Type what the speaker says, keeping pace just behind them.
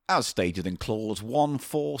As stated in Clause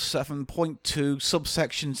 147.2,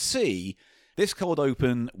 subsection C, this cold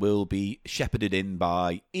open will be shepherded in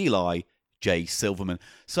by Eli J. Silverman.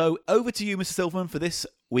 So over to you, Mr. Silverman, for this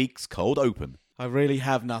week's cold open. I really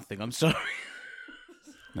have nothing. I'm sorry.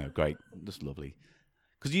 No, great. That's lovely.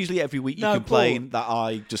 Because usually every week you No, complain that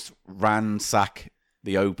I just ransack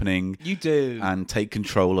the opening. You do. And take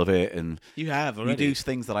control of it. And you have already. You do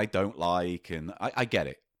things that I don't like. And I get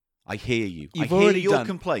it. I hear you. You've I hear already your done.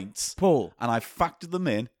 complaints. Paul. And I factored them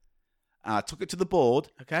in. And I took it to the board.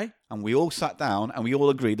 Okay. And we all sat down and we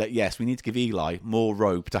all agreed that, yes, we need to give Eli more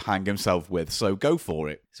rope to hang himself with. So go for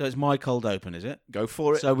it. So it's my cold open, is it? Go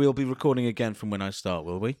for it. So we'll be recording again from when I start,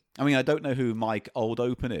 will we? I mean, I don't know who Mike Old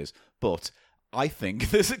Open is, but I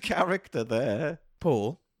think there's a character there.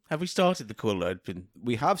 Paul, have we started the cold open?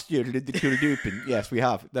 We have started the cold open. Yes, we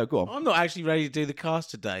have. No, go on. I'm not actually ready to do the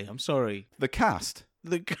cast today. I'm sorry. The cast?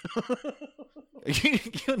 The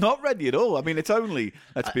You're not ready at all. I mean, it's only,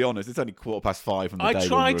 let's be honest, it's only 5:15 on the day. I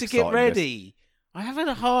tried to get ready. I have had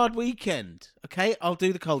a hard weekend. Okay, I'll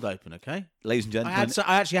do the cold open. Okay, ladies and gentlemen,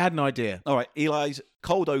 I actually had an idea. All right, Eli's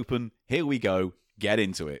cold open. Here we go. Get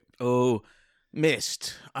into it. Oh,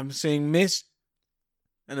 mist. I'm seeing mist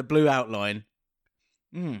and a blue outline.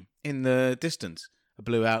 In the distance, a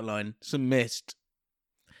blue outline, some mist.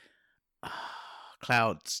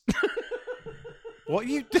 Clouds. What are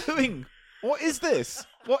you doing? What is this?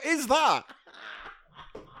 What is that?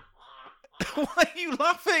 Why are you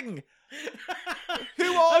laughing? Who are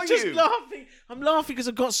you? I'm just laughing. I'm laughing because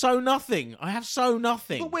I've got so nothing. I have so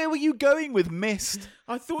nothing. But where were you going with mist?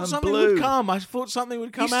 I thought and something blue? would come. I thought something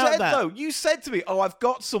would come you out said, of that. Though, you said to me, oh, I've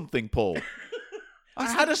got something, Paul. I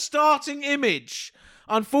had a starting image.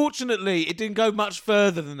 Unfortunately, it didn't go much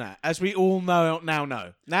further than that, as we all know. Now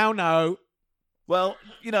know. Well,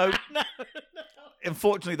 you know,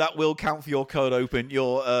 unfortunately, that will count for your cold open,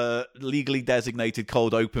 your legally designated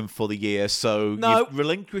cold open for the year. So you've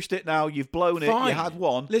relinquished it now. You've blown Fine. it. You had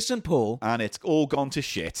one. Listen, Paul. And it's all gone to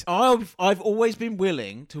shit. I've always been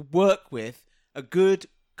willing to work with a good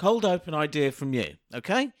cold open idea from you,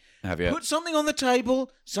 okay? Have you? Put something on the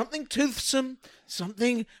table, something toothsome,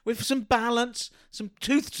 something with some balance, some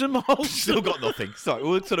toothsome holes. Still got nothing. Sorry,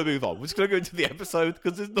 we're going to move on. We're just going to go into the episode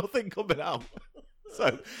because there's nothing coming out.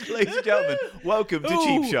 So, ladies and gentlemen, welcome to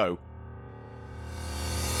Cheap Show.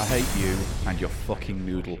 I hate you and your fucking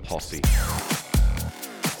noodle posse.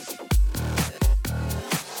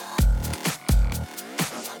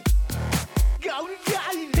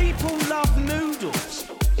 People love noodles.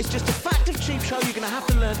 It's just a fact of Cheap Show you're going to have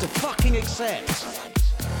to learn to fucking accept.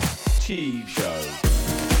 Cheap Show.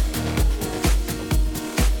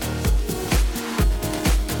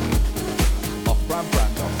 Off-brand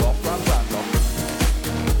brand off, off-brand brand off.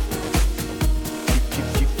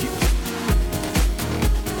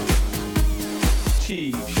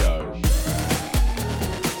 Cheap Show.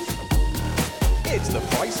 It's the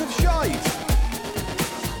price of shite.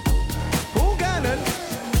 Paul Gannon.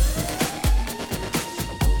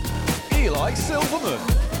 Eli Silverman.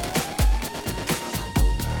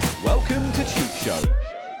 Welcome to Cheap Show.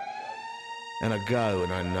 And I go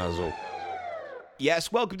and I nuzzle.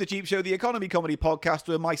 Yes, welcome to Cheap Show, the economy comedy podcast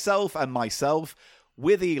where myself,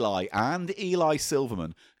 with Eli and Eli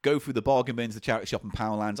Silverman, go through the bargain bins, the charity shop and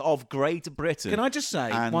Poundlands of Great Britain. Can I just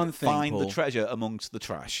say and one thing, find Paul? the treasure amongst the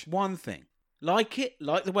trash. One thing. Like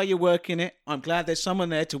the way you're working it. I'm glad there's someone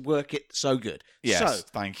there to work it so good. Yes, so,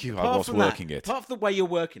 thank you. I was working it. Apart from the way you're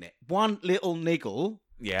working it, one little niggle.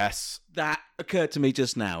 Yes. That occurred to me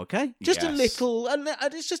just now, okay? Just a little, and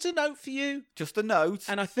it's just a note for you. Just a note.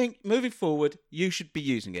 And I think moving forward, you should be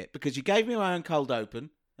using it because you gave me my own cold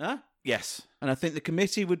open, huh? Yes. And I think the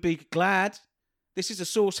committee would be glad. This is a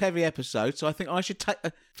sauce-heavy episode, so I think I should take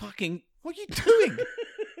a fucking... What are you doing?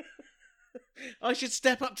 I should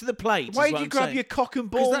step up to the plate. Why did you grab your cock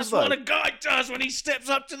and balls, that's though? what a guy does when he steps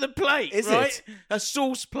up to the plate, Is right? it? A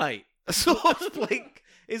sauce plate. A sauce plate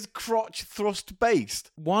is crotch thrust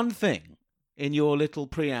based. One thing in your little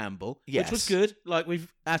preamble, yes, which was good, like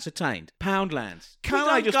we've ascertained. Poundlands. Can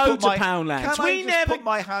I just put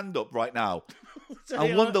my hand up right now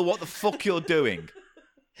and wonder what the fuck you're doing?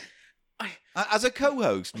 As a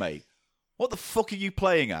co-host, mate, what the fuck are you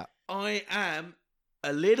playing at? I am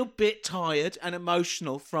a little bit tired and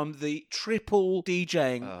emotional from the triple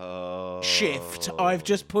DJing shift I've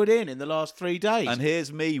just put in the last 3 days. And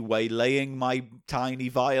here's me waylaying my tiny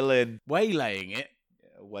violin. Waylaying it?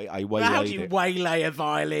 I waylaid How do you waylay a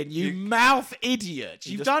violin, you mouth idiot?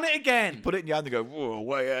 You've done it again. You put it in your hand and go, whoa,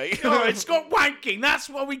 way. Oh, it's got wanking. That's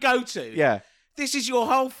what we go to. Yeah. This is your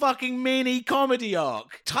whole fucking mini comedy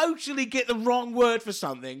arc. Totally get the wrong word for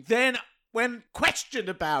something, then when questioned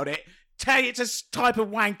about it, tell you it's a type of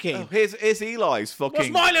wanking. Oh, here's Eli's fucking... What's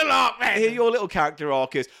my little arc then? Here, your little character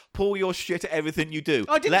arc is pull your shit at everything you do.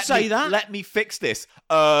 I didn't say that. Let me fix this.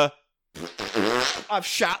 I've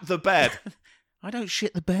shat the bed. I don't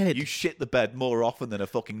shit the bed. You shit the bed more often than a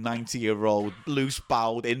fucking 90-year-old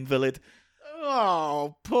loose-boweled invalid.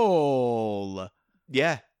 Oh, Paul.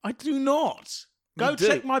 Yeah. I do not. Go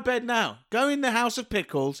check my bed now. Go in the House of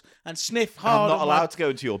Pickles and sniff I'm hard. not allowed to go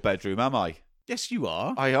into your bedroom, am I? Yes, you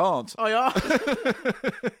are. I aren't. I are.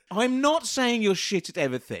 I'm not saying you're shit at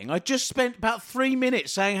everything. I just spent about 3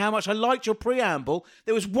 minutes saying how much I liked your preamble.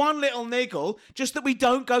 There was one little niggle, just that we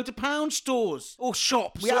don't go to pound stores or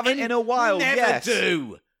shops. We haven't in a while, We never yes.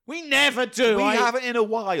 do. We never do. We haven't in a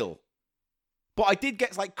while. But I did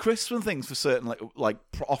get like crisps and things for certain like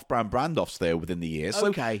off-brand brand-offs there within the year. So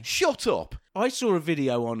Okay. Shut up. I saw a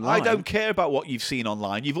video online. I don't care about what you've seen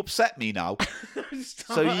online. You've upset me now.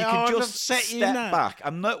 So you can just step back.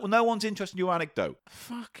 No one's interested in your anecdote.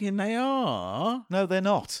 Fucking they are. No, they're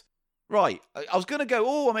not. Right. I was going to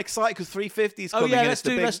go, I'm excited because 350 is coming in. Let's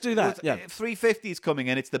do that. Yeah. 350 is coming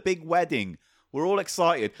in. It's the big wedding. We're all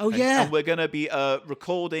excited. And we're going to be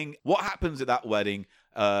recording what happens at that wedding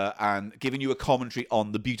and giving you a commentary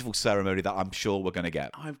on the beautiful ceremony that I'm sure we're going to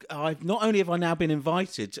get. I've not only have I now been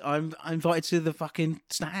invited, I'm invited to the fucking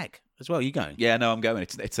stag as well. You going? Yeah, no, I'm going.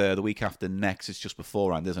 It's the week after next. It's just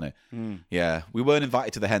beforehand, isn't it? Yeah. We weren't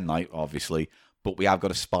invited to the hen night, obviously, but we have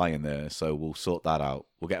got a spy in there, so we'll sort that out.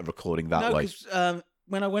 We'll get a recording that way. Because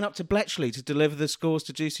when I went up to Bletchley to deliver the scores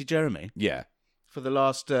to Juicy Jeremy, yeah, for the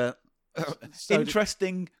last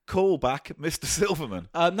interesting callback, Mr. Silverman.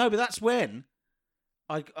 No, but that's when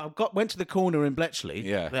I went to the corner in Bletchley.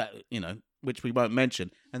 Yeah, that, which we won't mention,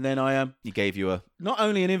 and then I he gave you not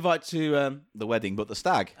only an invite to the wedding, but the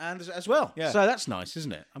stag, and as well. Yeah, so that's nice,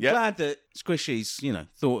 isn't it? I'm glad that Squishy's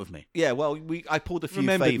thought of me. Yeah, well, I pulled a few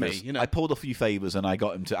favours. I pulled a few favours, and I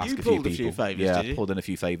got him to ask a few people. You pulled a few favours, yeah, did you? I pulled in a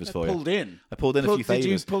few favours for you. I pulled in a few favours.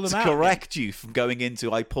 Did you pull them to out? Correct you from going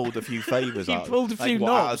into I pulled a few favours. You out. pulled a few Out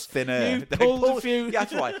knobs. of thin air. You pulled a few. Yeah,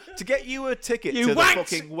 that's right. To get you a ticket You to wanked,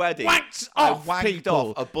 the fucking wedding, wanked I off wanked people.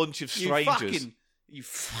 off a bunch of strangers. You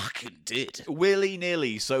fucking did.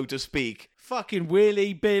 Willy-nilly, so to speak. Fucking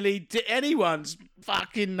Willy, Billy, anyone's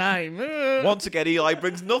fucking name. Once again, Eli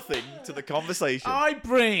brings nothing to the conversation. I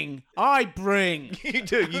bring. You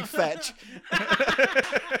do, you fetch.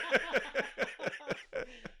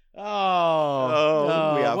 We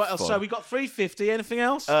have what else? fun. So we got 350. Anything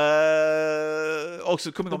else?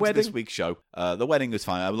 Also, coming on to this week's show, the wedding is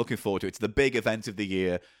fine. I'm looking forward to it. It's the big event of the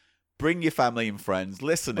year. Bring your family and friends.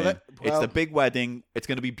 Listen in. It's the big wedding. It's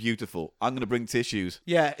going to be beautiful. I'm going to bring tissues.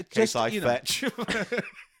 Yeah, in case I fetch.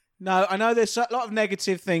 No, I know there's a lot of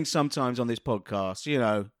negative things sometimes on this podcast.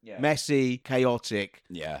 Messy, chaotic,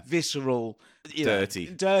 visceral, dirty,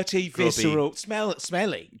 grubby, visceral,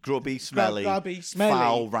 smelly, grubby, smelly,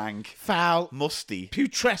 foul, rank, musty,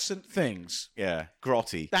 putrescent things. Yeah,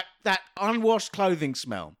 grotty. That unwashed clothing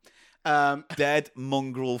smell. Dead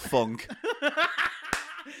mongrel funk.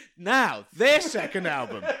 Now, their second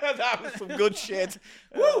album. That was some good shit.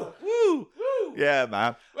 Woo! Woo! Woo! Yeah,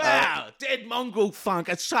 man. Wow, Dead Mongrel Funk.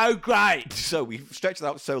 It's so great. So we stretched it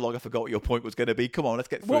out so long I forgot what your point was going to be. Come on, let's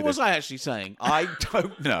get through What was this. I actually saying? I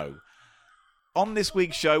don't know. On this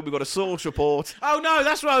week's show, we've got a source report. Oh, no,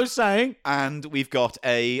 that's what I was saying. And we've got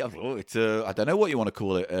I don't know what you want to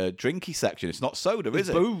call it, a drinky section. It's not soda, is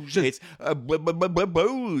it? Booze. It's a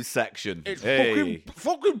booze section. It's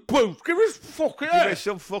fucking booze. Give us fucking Give us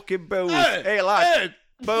some fucking booze. Hey, lad.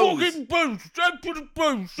 Booze. Fucking booze. Don't put a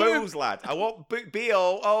booze. Booze, lad. I want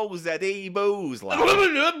B-O-O-Z-E booze, lad.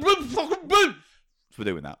 Fucking booze. So we're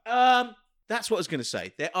doing that. That's what I was going to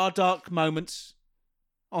say. There are dark moments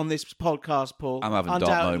on this podcast, Paul. I'm having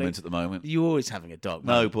dark moments at the moment. You're always having a dark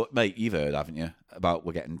moment. No, but mate, you've heard, haven't you, about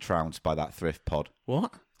we're getting trounced by that thrift pod.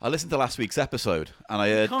 What? I listened to last week's episode and I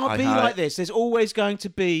heard... It can't be like this. There's always going to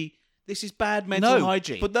be... This is bad mental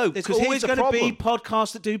hygiene. But no, there's because always here's the going to be problem.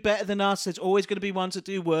 podcasts that do better than us. There's always going to be ones that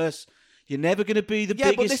do worse. You're never going to be the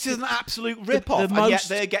biggest... Yeah, but this is an absolute rip-off, and yet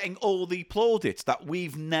they're getting all the plaudits that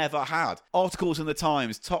we've never had. Articles in the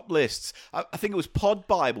Times, top lists. I think it was Pod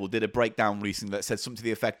Bible did a breakdown recently that said something to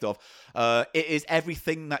the effect of, it is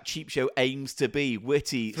everything that Cheap Show aims to be,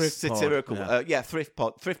 witty, satirical. Thrift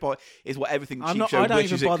Pod. Thrift Pod is what everything Cheap Show wishes it could be. I don't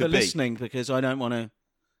even bother listening because I don't want to...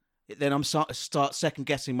 Then I'm start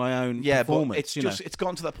second-guessing my own performance. But it's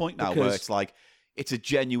gotten to that point now where it's like, it's a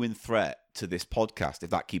genuine threat to this podcast if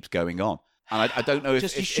that keeps going on. And I don't know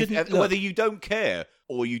if whether you don't care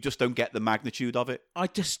or you just don't get the magnitude of it? I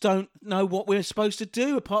just don't know what we're supposed to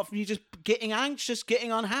do apart from you just getting anxious,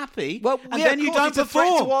 getting unhappy. Well, and yeah, then of you course, don't it's a threat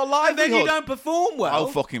perform. to our And then you livelihood. don't perform well. I'll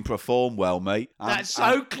fucking perform well, mate. That's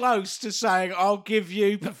so close to saying I'll give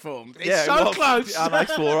you perform. It's yeah, so well, close. And I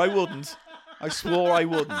swore I wouldn't. I swore I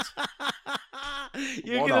wouldn't.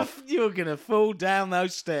 You're gonna fall down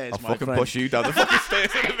those stairs, I'll my fucking friend. push you down the fucking stairs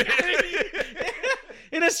in a minute.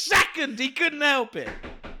 In a second, he couldn't help it.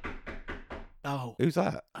 Oh, Who's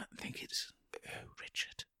that? I think it's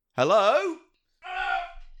Richard. Hello?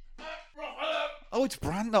 Oh, it's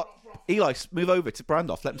Brandoff. Eli, move over to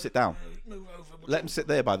Brandoff. Let him sit down. Move over. Let him sit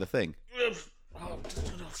there by the thing.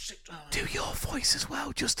 Sit down. Do your voice as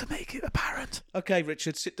well, just to make it apparent. Okay,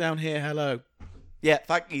 Richard, sit down here. Hello. Yeah,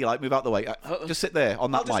 thank you, Eli. Move out the way. Just sit there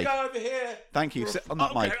on that I'll mic. just go over here. Thank you. Sit on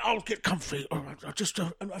that Okay, mic. I'll get comfy. All right, just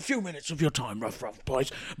a few minutes of your time, rough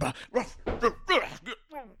boys.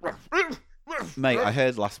 Mate, I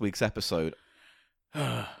heard last week's episode.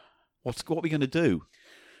 What are we going to do?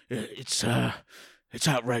 It's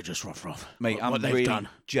outrageous, rough. Mate, what I'm they've really done.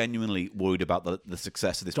 genuinely worried about the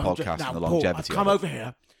success of this Now, podcast and the Paul, longevity I've come of it. over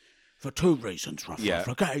here for two reasons, rough,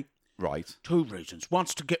 okay? Right. Two reasons.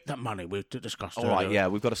 One's to get that money we've discussed All right, earlier. yeah,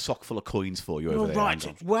 we've got a sock full of coins for you over All there. right.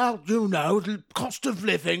 Anton. Well, you know, the cost of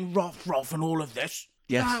living, rough, and all of this.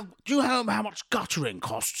 Yes. Do you know how much guttering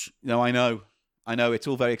costs? No, I know. It's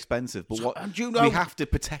all very expensive, but what and you know, we have to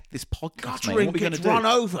protect this podcast, mate. guttering What are we going gets to do? run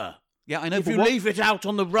over. Yeah, I know, If but you what- leave it out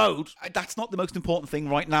on the road. that's not the most important thing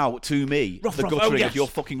right now to me. Rough, the rough. guttering Oh, yes. of your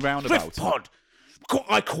fucking roundabout. Thrift pod.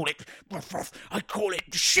 I call it rough. I call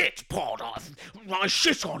it shit pod. I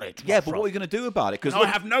shit on it. Yeah, rough, but what are you going to do about it? Because I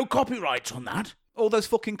have no copyrights on that. all those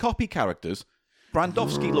fucking copy characters,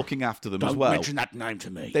 Brandowski looking after them as Don't well. mention that name to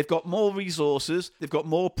me. They've got more resources. They've got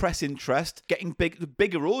more press interest, getting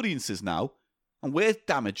bigger audiences now. And we're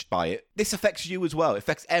damaged by it. This affects you as well. It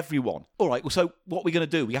affects everyone. All right, well, so what are we going to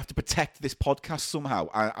do? We have to protect this podcast somehow.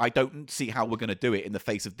 I don't see how we're going to do it in the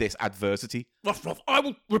face of this adversity. Rough. I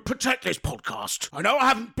will protect this podcast. I know I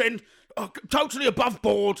haven't been totally above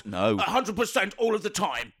board. No. 100% all of the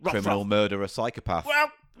time. Criminal, murderer, psychopath.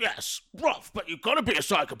 Well, yes, rough, but you've got to be a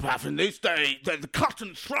psychopath in these days. The cut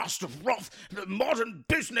and thrust of rough, the modern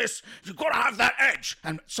business, you've got to have that edge.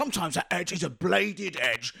 And sometimes that edge is a bladed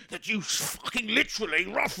edge that you fucking literally,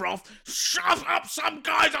 rough, shove up some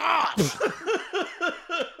guy's ass.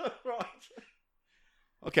 Right.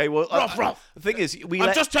 Okay, well, Rough. the thing is,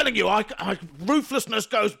 I'm just telling you, ruthlessness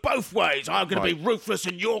goes both ways. I'm going to be Right. ruthless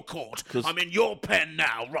in your court. I'm in your pen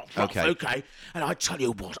now, rough, Okay. And I tell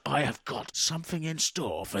you what, I have got something in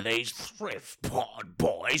store for these thrift pod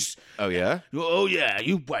boys. Oh, yeah? Oh, yeah,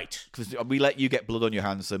 you wait. Because we let you get blood on your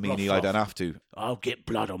hands so me and Rough, Eli rough. don't have to. I'll get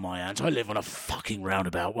blood on my hands. I live on a fucking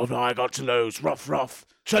roundabout. What have I got to lose? Rough.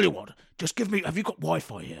 Tell you what, just give me... Have you got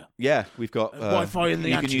Wi-Fi here? Yeah, we've got... Wi-Fi in the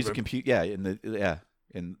You can use a anteroom. computer... Yeah,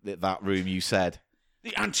 in that room you said.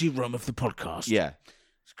 The ante-room of the podcast. Yeah.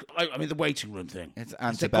 I mean, the waiting room thing. It's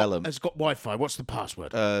Has it antebellum. It's got Wi-Fi. What's the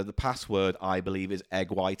password? The password, I believe, is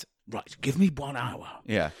egg white. Right, give me 1 hour.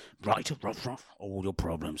 Yeah. Right, rough. All your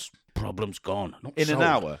problems. Problems gone. Not In an solved.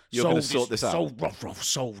 hour, you're gonna Solved sort is- this out? Solved, rough.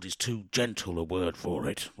 Solved is too gentle a word for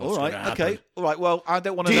it. What's All right, gonna okay. happen? All right, well, I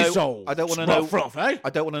don't want to know... Dissolved. I don't want to know... Rough, eh? I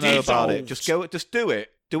don't want to know about it. Dissolved. Just do it.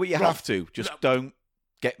 Do what you Rough. have to. Just don't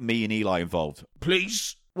get me and Eli involved.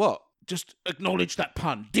 Please, What? just acknowledge that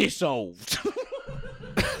pun. Dissolved.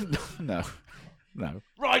 No.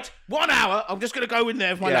 Right, 1 hour. I'm just going to go in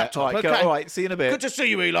there with my laptop. all right, Okay. all right, see you in a bit. Good to see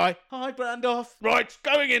you, Eli. Hi, Brandoff. Right,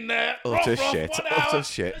 going in there. Utter Rough, shit. 1 Utter hour.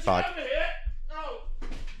 shit Is bag. it over here? No.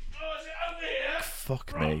 Oh, is it over here?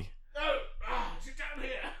 Fuck Rough. me. No. Ah, is it down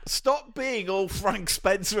here? Stop being all Frank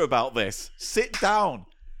Spencer about this. Sit down.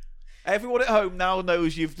 Everyone at home now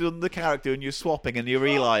knows you've done the character and you're swapping and you're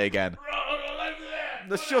Eli again. Right, over there.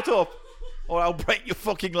 Now shut up, or I'll break your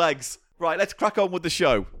fucking legs. Right, let's crack on with the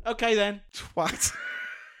show. Okay, then. Twat.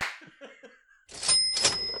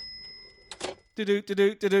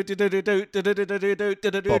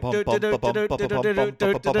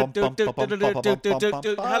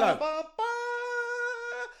 Hello.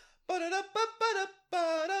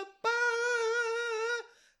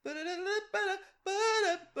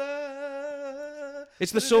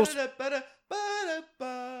 It's the source.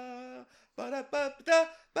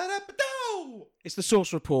 It's the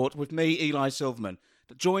Source Report with me, Eli Silverman,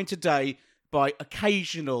 joined today by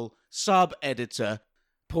occasional sub-editor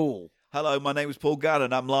Paul. Hello, my name is Paul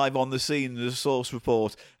Gannon. I'm live on the scene of the Source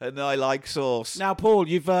Report, and I like sauce. Now, Paul,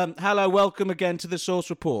 you've hello, welcome again to the Source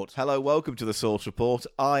Report. Hello, welcome to the Source Report.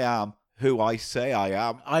 I am who I say I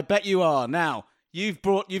am. I bet you are. Now, You've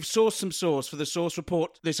sourced some sauce for the sauce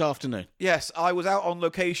report this afternoon. Yes, I was out on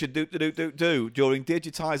location during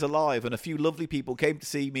Digitize Alive, and a few lovely people came to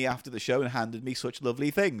see me after the show and handed me such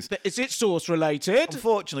lovely things. But is it sauce related?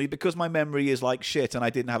 Unfortunately, because my memory is like shit and I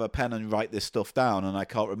didn't have a pen and write this stuff down and I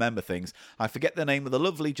can't remember things, I forget the name of the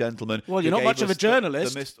lovely gentleman. Well, you're not much of a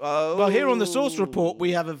journalist. Oh. Well, here on the Source Report,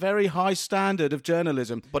 we have a very high standard of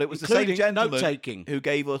journalism. But it was the same gentleman note-taking who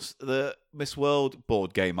gave us the Miss World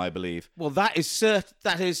board game, I believe. Well, that is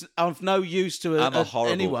of no use to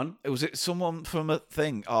anyone. Was it someone from a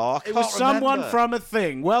thing? Oh, I can't It was someone from a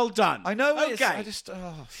thing. Well done. I know. Okay. I just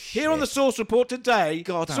shit. Here on the Source Report today,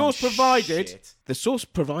 Goddamn source provided. shit. The source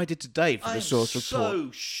provided today for the Source Report.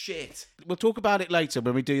 So shit. We'll talk about it later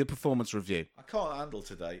when we do the performance review. I can't handle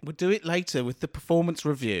today. We'll do it later with the performance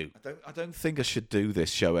review. I don't think I should do this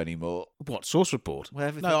show anymore. What, Source Report? Well,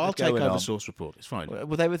 everything No, I'll that's take going over on. Source Report. It's fine.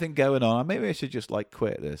 With everything going on, maybe I should just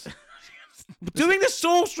quit this. Doing the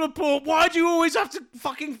Source Report, why do you always have to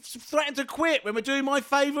fucking threaten to quit when we're doing my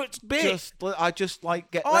favourite bit? I just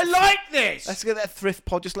get. I like this! Let's get that thrift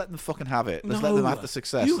pod. Just let them fucking have it. Let's let them have the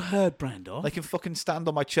success. You heard Brandoff. They can fucking stand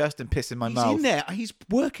on my chest and piss in my He's mouth. in there. He's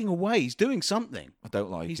working away. He's doing something. I don't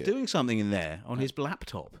like He's it. doing something in there on his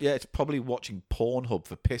laptop. Yeah, it's probably watching Pornhub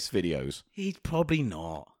for piss videos. He's probably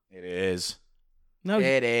not. It is. No,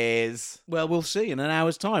 It is. Well, we'll see in an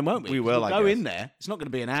hour's time, won't we? We will, We'll I go guess. in there. It's not going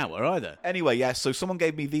to be an hour either. Anyway, yes, so someone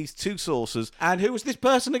gave me these two sauces. And who was this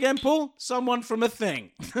person again, Paul? Someone from a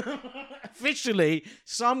thing. Officially,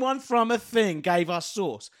 someone from a thing gave us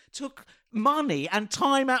sauce. Took money and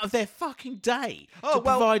time out of their fucking day to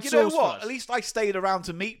provide you know sauce for what? us. At least I stayed around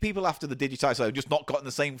to meet people after the Digitize, so I've just not gotten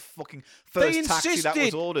the same fucking first taxi that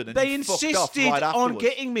was ordered. And they you fucked off insisted right on afterwards.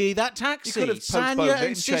 getting me that You taxi. could have postponed it Sanya and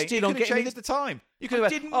insisted on getting me changed the time. You could I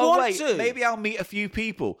have didn't oh want wait, to. maybe I'll meet a few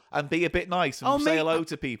people and be a bit nice and I'll say meet- hello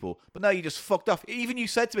to people. But no, you just fucked off. Even you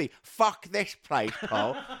said to me, "Fuck this place,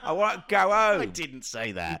 Paul. I want to go home." I didn't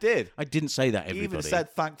say that. You did. I didn't say that, You everybody. even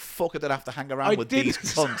said, "Thank fuck I don't have to hang around I with didn't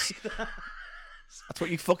these cunts." That's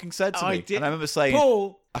what you fucking said to me. I did. And I remember saying,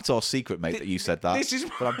 Paul, "That's our secret, mate, that you said that." this is-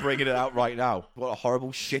 But I'm bringing it out right now. What a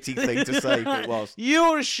horrible, shitty thing to say, but it was.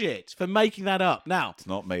 you're a shit for making that up. Now, It's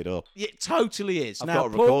not made up. it totally is. I've now, got a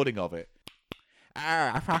Paul, recording of it.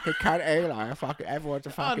 I fucking can't Eli. Everyone's a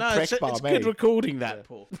Oh, fucking no, prick it's by me. good recording that,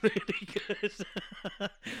 Paul. Really good.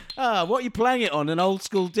 What are you playing it on? An old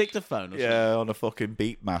school dictaphone? Or Yeah, on a fucking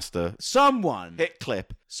Beatmaster. Someone, Hit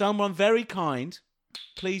clip. someone very kind,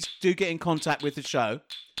 please do get in contact with the show,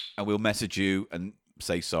 And we'll message you and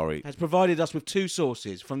say sorry. has provided us with two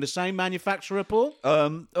sources from the same manufacturer, Paul.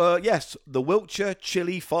 Yes, the Wiltshire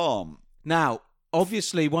Chili Farm. Now,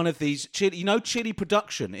 obviously, one of these chili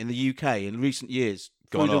production in the UK in recent years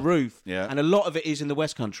Gone through the up. roof, Yeah. and a lot of it is in the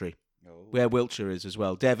West Country, where Wiltshire is as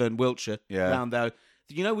well. Devon, Wiltshire, Yeah. around there.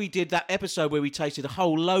 You know, we did that episode where we tasted a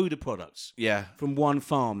whole load of products Yeah. from one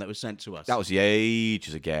farm that was sent to us. That was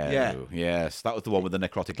ages ago. Yeah. Yes, that was the one with the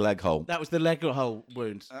necrotic leg hole. That was the leg hole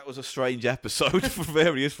wound. That was a strange episode for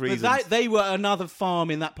various But reasons. they were another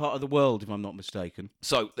farm in that part of the world, if I'm not mistaken.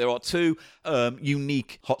 So there are two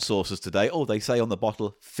unique hot sauces today. Oh, they say on the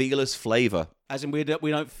bottle, fearless flavour. As in, we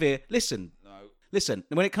don't fear. Listen,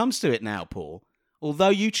 when it comes to it now, Paul, although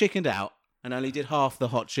you chickened out and only did half the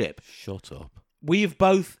hot chip, Shut up. we have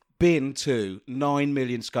both been to 9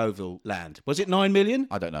 million Scoville land. Was it 9 million?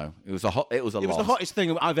 I don't know. It was a lot. It was the hottest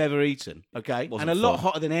thing I've ever eaten, okay? Wasn't And a lot fun.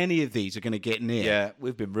 hotter than any of these are going to get near. Yeah,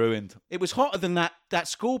 we've been ruined. It was hotter than that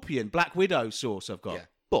Scorpion Black Widow sauce I've got,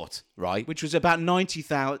 But, right, which was about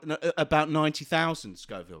 90,000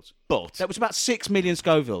 Scovilles. but That was about 6 million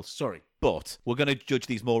Scovilles, sorry. we're going to judge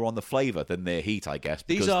these more on the flavour than their heat, I guess,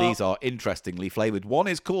 These because are- these are interestingly flavoured. One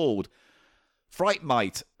is called Fright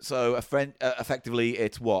Mite. So effectively,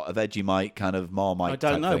 it's what? A Vegemite kind of Marmite I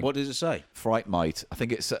don't type know. thing. What does it say? Fright Mite. I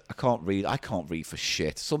think it's. I can't read for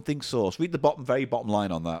shit. Something sauce. Read the very bottom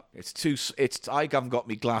line on that. It's too. It's. I haven't got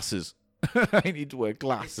me glasses. I need to wear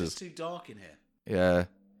glasses. It's too dark in here. Yeah,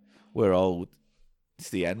 we're old. It's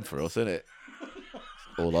the end for us, isn't it?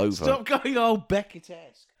 All over. Stop going old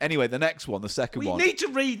Beckett-esque. Anyway, the next one, the second We one. need to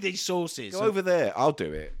read these sources. Go over there. I'll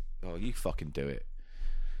do it. Oh, you fucking do it.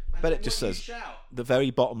 But it just says the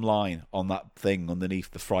very bottom line on that thing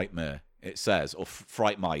underneath the Frightmare. It says, or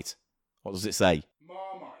Fright Mite. What does it say?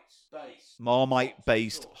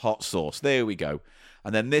 Marmite-based hot sauce. There we go.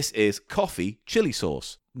 And then this is coffee chili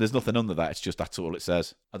sauce. There's nothing under that. It's just that's all it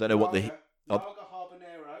says. I don't know what the Lager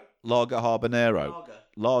habanero. lager habanero.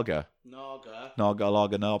 Lager. Naga.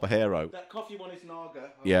 Habanero. That coffee one is Naga habanero.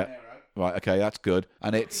 Yeah. Right. Okay, that's good.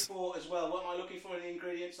 And it's As well. What am I looking for in the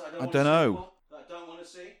ingredients that I I don't know. That I don't want to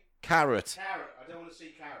see? carrot. Carrot. I don't want to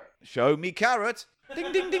see carrot. Show me carrot.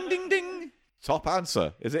 Ding, ding, ding, ding, ding. Top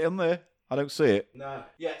answer. Is it in there? I don't see it. No.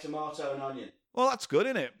 Yeah, tomato and onion. Well, that's good,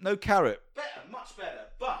 isn't it? No carrot. Better, much better.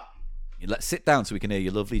 But Let's sit down so we can hear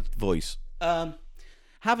your lovely voice.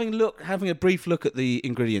 having a brief look at the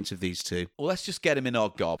ingredients of these two. Well, let's just get them in our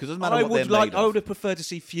gob, because it doesn't matter what they're made I of. would have preferred to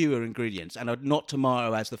see fewer ingredients and not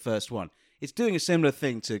tomato as the first one. It's doing a similar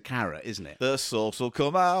thing to carrot, isn't it? The sauce will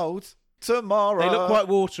come out tomorrow. They look quite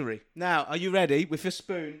watery. Now, are you ready with your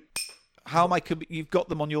spoon? How am I? You've got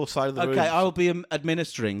them on your side of the room. Okay, I will be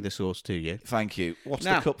administering the sauce to you. Thank you. What's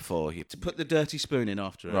Now, the cup for? To put the dirty spoon in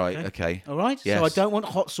after it. Right, okay. All right? Yes. So I don't want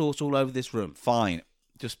hot sauce all over this room. Fine.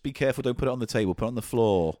 Just be careful. Don't put it on the table. Put it on the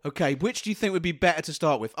floor. Okay, which do you think would be better to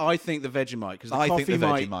start with? I think the Vegemite, because the I think coffee the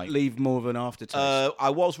might Vegemite. leave more of an aftertaste.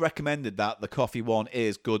 I was recommended that the coffee one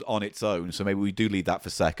is good on its own, so maybe we do leave that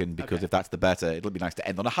for second, because Okay. if that's the better, it'll be nice to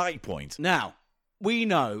end on a high point. Now, we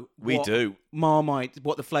know We do. Marmite,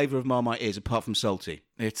 what the flavour of Marmite is, apart from salty.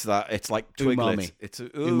 It's like Twiglet. Umami. It's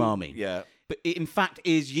Umami. Yeah. But it, in fact,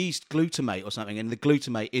 is yeast glutamate or something, and the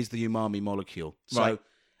glutamate is the umami molecule. So Right.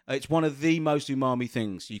 it's one of the most umami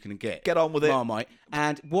things you can get. Get on with it. Marmite.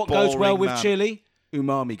 And what goes well Boring with man. chili?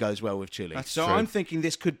 Umami goes well with chili. That's so true. I'm thinking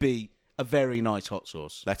this could be a very nice hot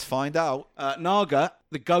sauce. Let's find out. Naga,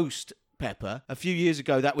 the ghost pepper, a few years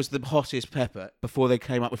ago, that was the hottest pepper before they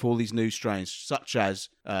came up with all these new strains, such as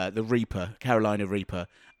the Reaper, Carolina Reaper,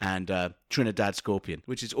 and Trinidad Scorpion,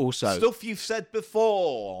 which is also... Stuff you've said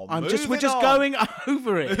before. we're just Moving on. going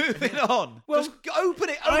over it. Moving on. Well, just open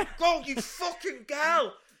it. Oh, God, you fucking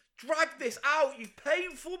gal. Drag this out, you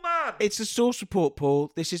painful man. It's a source report,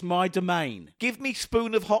 Paul. This is my domain. Give me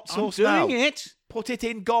spoon of hot sauce I'm doing now. it. Put it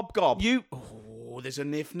in gob gob. You... Oh, there's a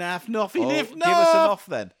niff naff noffy Oh, niff give naff. us an off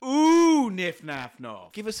then. Ooh, niff naff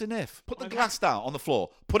noff. Give us a niff. Put the glass down on the floor.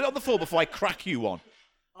 Put it on the floor before I crack you one.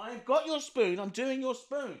 I've got your spoon. I'm doing your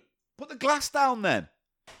spoon. Put the glass down then.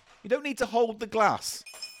 You don't need to hold the glass.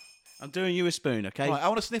 I'm doing you a spoon, okay? Right, I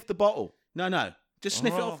want to sniff the bottle. No. Just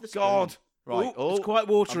sniff it Oh, off the spoon. God. Right. Ooh, Oh, it's quite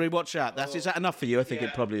watery. Watch out. Is that enough for you? I think Yeah.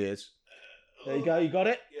 it probably is. There you go. You got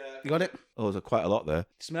it? Yeah. You got it? Oh, there's quite a lot there.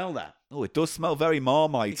 Smell that. Oh, it does smell very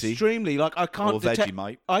Marmitey. Extremely. Like, I can't Or detect...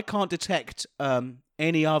 Vegemite. I can't detect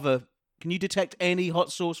any other... Can you detect any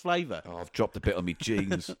hot sauce flavour? Oh, I've dropped a bit on my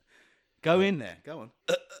jeans. Go in there. Go on.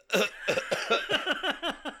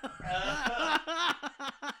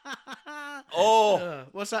 Oh,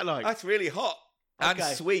 What's that like? that's really hot. And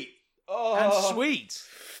Okay. sweet. Oh. And sweet.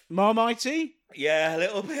 Marmitey? Yeah, a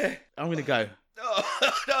little bit. I'm going to go. Oh,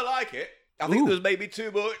 I don't like it. I think Ooh. there's maybe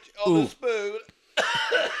too much on Ooh. the spoon.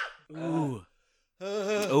 Ooh.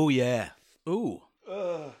 Oh, yeah. Ooh.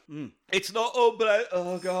 It's not umbre.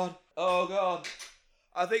 Oh, God. Oh, God.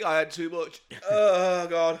 I think I had too much. Oh,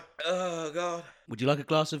 God. Oh, God. Would you like a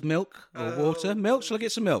glass of milk or water? Milk? Shall I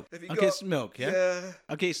get some milk? Have you I'll got- get some milk, yeah? Yeah.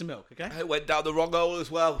 I'll get you some milk, okay? I went down the wrong hole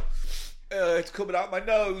as well. It's coming out my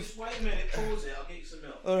nose. Wait a minute, pause it. I'll get you some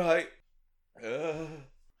milk. All right.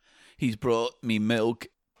 He's brought me milk.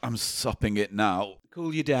 I'm sopping it now.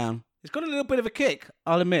 Cool you down. It's got a little bit of a kick,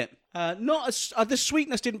 I'll admit. Not as, the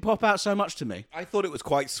sweetness didn't pop out so much to me. I thought it was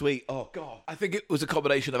quite sweet. Oh, God. I think it was a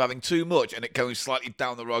combination of having too much and it going slightly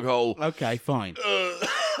down the wrong hole. Okay, fine.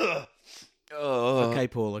 Okay,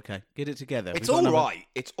 Paul, okay. Get it together. It's We've got all another- right.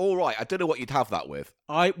 It's all right. I don't know what you'd have that with.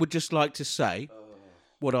 I would just like to say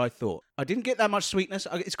what I thought. I didn't get that much sweetness.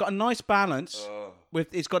 It's got a nice balance.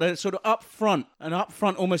 It's got a sort of upfront,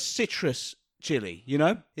 almost citrus chili. You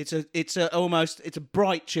know, it's a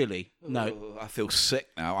bright chili. No, Oh, I feel sick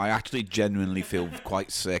now. I actually genuinely feel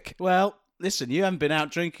quite sick. well, listen, you haven't been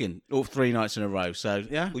out drinking all 3 nights in a row, so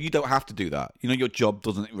yeah. Well, you don't have to do that. You know, your job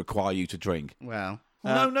doesn't require you to drink. Well,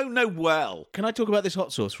 No. Well, can I talk about this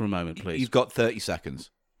hot sauce for a moment, please? you've got 30 seconds.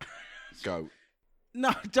 Go.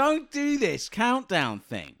 No, don't do this countdown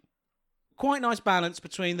thing. Quite nice balance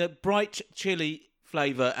between the bright chili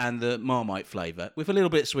flavour and the Marmite flavour, with a little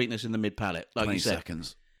bit of sweetness in the mid palate, like 20 you said.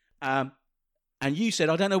 seconds. And you said,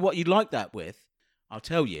 I don't know what you'd like that with. I'll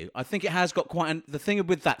tell you. I think it has got the thing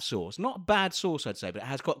with that sauce, not a bad sauce, I'd say, but it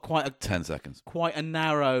has got 10 seconds. quite a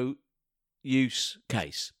narrow use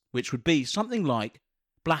case, which would be something like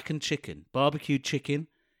blackened chicken, barbecued chicken,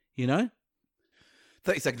 you know?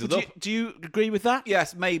 30 seconds is up. Do you agree with that?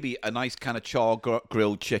 Yes, maybe a nice kind of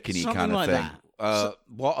grilled chickeny Something kind of like thing. that.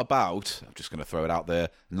 What about, I'm just going to throw it out there,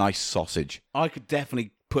 nice sausage. I could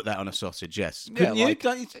definitely put that on a sausage, yes. Couldn't you? like,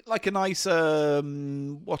 Don't you? like a nice,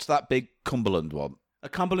 what's that big Cumberland one? A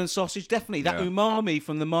Cumberland sausage, definitely. That Yeah. umami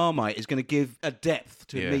from the Marmite is going to give a depth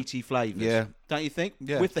to Yeah. meaty flavours. Yeah. Don't you think?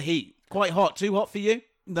 Yeah. With the heat. Quite hot. Too hot for you?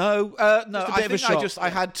 No, no. Just a I bit of a think shock. I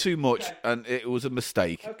had too much, and it was a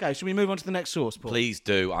mistake. Okay, should we move on to the next sauce, Paul? Please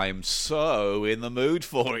do. I am so in the mood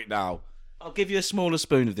for it now. I'll give you a smaller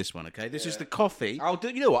spoon of this one, okay? This is the coffee. I'll do.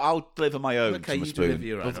 You know what? I'll deliver my own. Okay, from a you spoon. deliver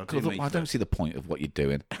your own. I'll do me I don't first. see the point of what you're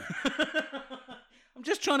doing. I'm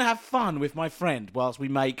just trying to have fun with my friend whilst we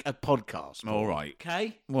make a podcast. All right.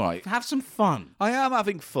 Okay? Right. Have some fun. I am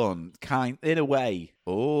having fun, in a way.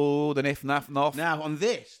 Oh, the niff, naff, noff. Now, on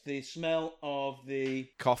this, the smell of the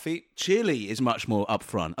Coffee. chili is much more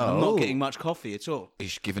upfront. I'm Oh. not getting much coffee at all.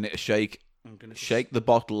 He's giving it a shake. I'm gonna Shake the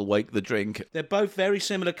bottle, wake the drink. They're both very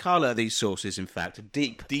similar colour, these sauces, in fact. A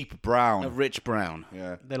deep, Deep brown. a rich brown.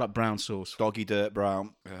 Yeah. They're like brown sauce. Doggy dirt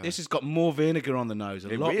brown. This has got more vinegar on the nose.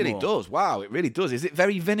 It lot really more. does. Wow, it really does. Is it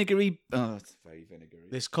very vinegary? Oh, it's very vinegary.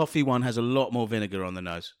 This coffee one has a lot more vinegar on the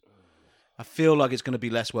nose. I feel like it's going to be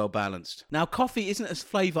less well balanced. Now, coffee isn't a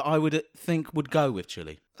flavour I would think would go with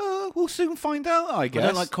chili. We'll soon find out, I guess. I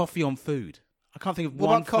don't like coffee on food. I can't think of What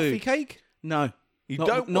one about coffee food. cake? No. You Not-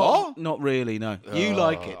 don't not, what? Not really, no. You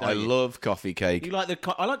like it, don't I you? love coffee cake. You like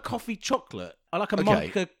I like coffee chocolate. I like a Okay.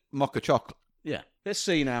 mocha. Mocha chocolate. Yeah. Let's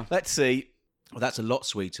see now. Let's see. Well, that's a lot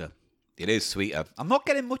sweeter. It is sweeter. I'm not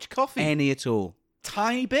getting much coffee. Any at all.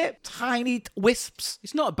 Tiny bit. Tiny wisps.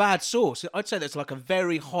 It's not a bad sauce. I'd say that's like a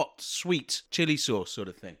very hot, sweet chili sauce sort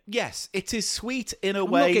of thing. Yes, it is sweet in a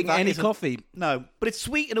I'm way. not getting that any isn't- coffee. No, but it's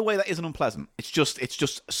sweet in a way that isn't unpleasant. It's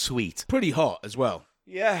just sweet. Pretty hot as well.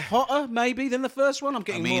 Yeah. Hotter, maybe, than the first one? I'm I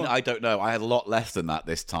getting mean, more. I don't know. I had a lot less than that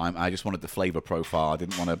this time. I just wanted the flavour profile. I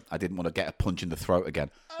didn't want to get a punch in the throat again.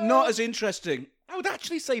 Not as interesting. I would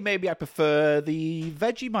actually say maybe I prefer the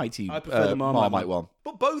Vegemite. I prefer the Marmite one.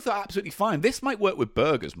 But both are absolutely fine. This might work with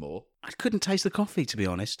burgers more. I couldn't taste the coffee, to be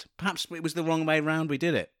honest. Perhaps it was the wrong way round we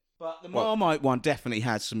did it. But the What? Marmite one definitely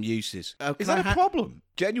has some uses. Is that a problem?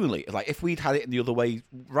 Genuinely, like if we'd had it in the other way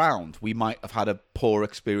round, we might have had a poor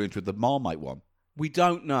experience with the Marmite one. We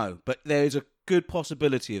don't know, but there's a good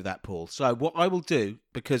possibility of that, Paul. So what I will do,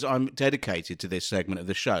 because I'm dedicated to this segment of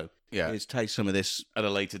the show, Yeah. is taste some of this At a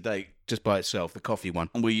later date. just by itself, the coffee one.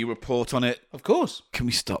 And will you report on it? Of course. Can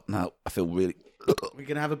we stop now? I feel really... We're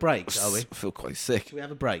going to have a break, are we? I feel quite sick. Should we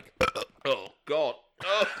have a break? Oh, God.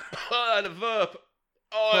 Oh, I had a verb.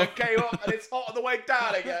 Oh, it came up and it's hot on the way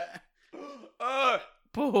down again.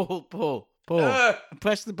 Paul.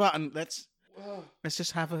 Press the button. Let's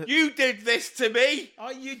just have a... You did this to me.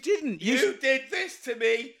 Oh, you didn't. You did this to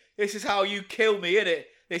me. This is how you kill me, innit?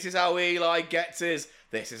 This is how Eli gets his.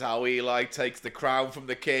 This is how Eli takes the crown from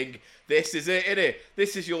the king. This is it, innit?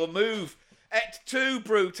 This is your move. Et tu,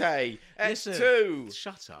 Brute. Et Listen, tu.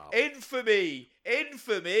 Shut up. Infamy.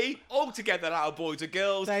 All together now, boys and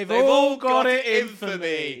girls. They've all got it,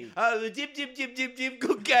 infamy. Oh, the dim.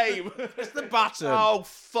 Good game. Press the button. Oh,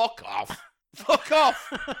 fuck off. Fuck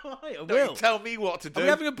off. Right, I Don't will. you tell me what to do. Are we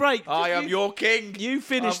having a break? I Just am your king. You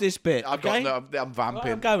finish this bit, I've okay? I'm vamping.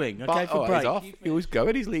 Right, I'm going, okay, for He's break. off. You He was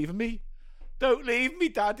going. He's leaving me. Don't leave me,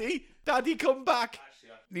 Daddy. Daddy, come back.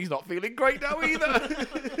 He's not feeling great now either.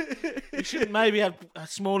 You should maybe have a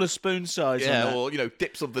smaller spoon size on yeah, that. or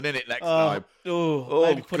dip something in it next time.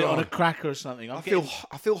 Maybe put it on a God. cracker or something. I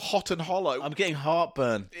feel hot and hollow. I'm getting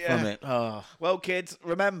heartburn from it. Oh. Well, kids,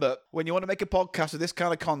 remember, when you want to make a podcast with this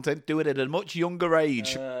kind of content, do it at a much younger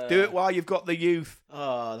age. Do it while you've got the youth.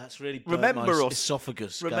 Oh, that's really burnt Remember my us.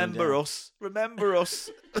 esophagus. Remember us. Remember us.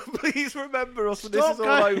 Please remember us when this Stop is all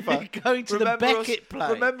going- over. going to the Remember us- Beckett play.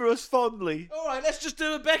 Remember us fondly. All right, let's just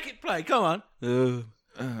do a Beckett play. Come on.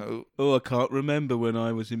 Oh, I can't remember when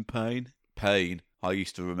I was in pain. pain. I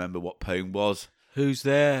used to remember what pain was. Who's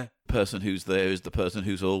there? Person who's there is the person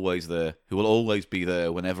who's always there, who will always be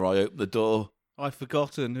there whenever I open the door. I've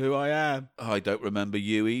forgotten who I am. I don't remember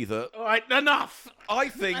you either. All right, enough. I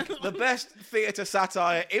think the best theatre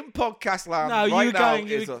satire in podcast land No, right you now going?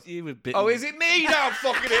 is us. You were bit. Oh, is it me now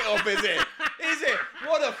fucking it up, is it? Is it?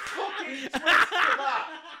 What a fucking twist for that.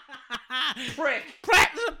 Prick. Press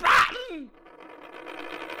the button.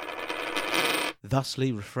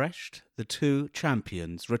 Thusly refreshed, the two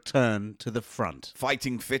champions return to the front.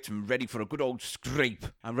 Fighting fit and ready for a good old scrape.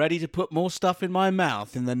 I'm ready to put more stuff in my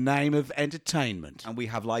mouth in the name of entertainment. And we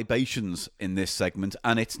have libations in this segment,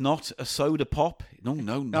 and it's not a soda pop. No.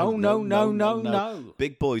 No.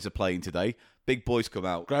 Big boys are playing today. Big boys come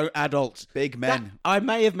out. Grown adults. Big men. I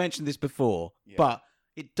may have mentioned this before, but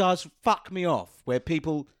it does fuck me off where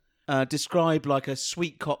people describe like a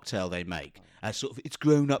sweet cocktail they make as sort of, it's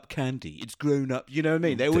grown up candy, it's grown up, you know what I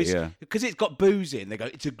mean? They always, dear. because it's got booze in, they go,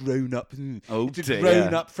 it's a grown up, Oh, it's a dear.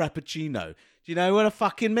 grown up frappuccino. Do you know what I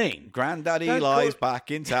fucking mean? Granddad Don't Eli's call-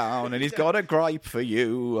 back in town and he's got a gripe for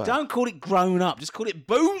you. Don't call it grown up. Just call it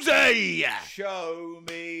boozy. Show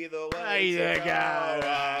me the Way way to to go.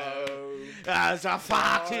 go. As I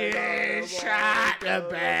fucking shut the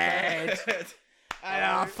bed. And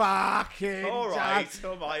I fucking All right,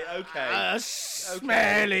 okay. a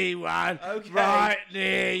smelly one Okay. right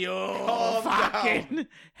near your Calm fucking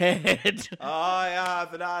head. I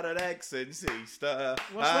haven't had an egg since Easter.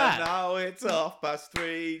 What's and that? now it's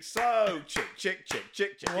 3:30. So,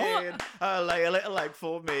 chicken. What? Lay a little egg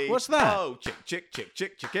for me. What's that? Oh, chicken.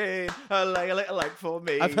 Lay a little egg for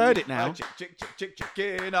me. I've heard it now.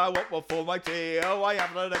 Chicken. I want one for my tea. Oh, I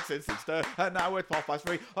haven't had an egg since Easter. And now it's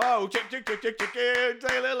 3:30. Oh, chicken.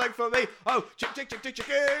 Lay a little egg for me. Oh, chicken.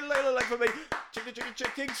 Lay a little egg for me.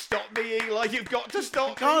 Chicken. Stop me, Eli. You've got to stop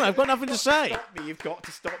me. Can't, I've got nothing to say. Stop me. You've got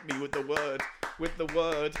to stop me with the word. With the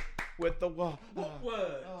word. What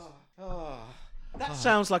word? Ah. That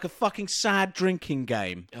sounds like a fucking sad drinking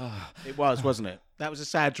game. It was, wasn't it? That was a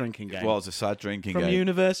sad drinking game. It was a sad drinking From game.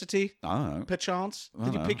 university, I don't know. perchance? I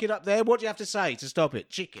Did you don't pick it up there? What do you have to say to stop it?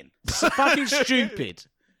 Chicken. It's fucking stupid.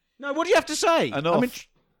 No, what do you have to say? Enough.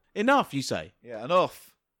 Enough, you say. Yeah, enough.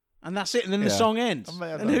 And that's it, and then the Yeah. song ends. I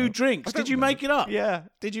And don't who know. drinks? I Did don't you know. make it up? Yeah.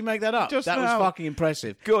 Did you make that up? Just that now. was fucking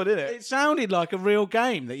impressive. Good, isn't it? It sounded like a real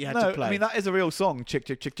game that you had to play. I mean, that is a real song.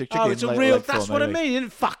 Chicken. oh, it's a real... That's what I mean. You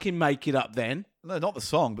didn't fucking make it up then. No, not the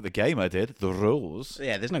song, but the game I did. The rules.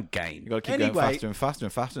 Yeah, there's no game. You got to keep going faster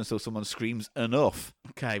until someone screams enough.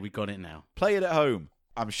 Okay, we got it now. Play it at home.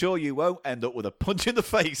 I'm sure you won't end up with a punch in the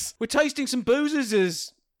face. We're tasting some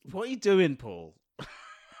boozers. What are you doing, Paul?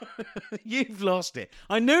 You've lost it.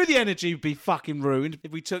 I knew the energy would be fucking ruined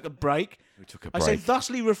if we took a break. We took a I break. say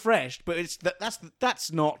thusly refreshed, but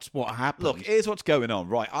that's not what happened. Look, here's what's going on.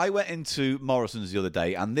 Right, I went into Morrison's the other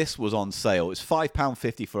day, and this was on sale. It's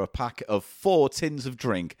 £5.50 for a pack of 4 tins of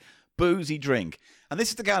drink, boozy drink. And this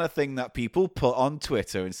is the kind of thing that people put on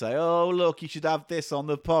Twitter and say, oh, look, you should have this on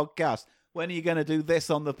the podcast. When are you going to do this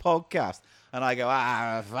on the podcast? And I go,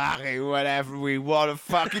 fucking whatever, we want to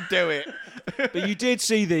fucking do it. But you did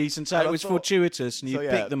see these and say And it I was thought- fortuitous, and you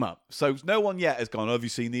picked them up. So no one yet has gone, have you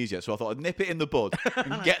seen these yet? So I thought I'd nip it in the bud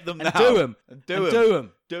and get them now. Do them. And Do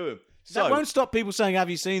them. Do them. That won't stop people saying, have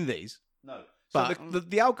you seen these? No. So But-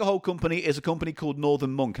 the alcohol company is a company called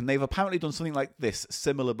Northern Monk, and they've apparently done something like this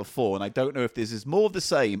similar before, and I don't know if this is more of the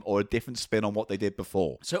same or a different spin on what they did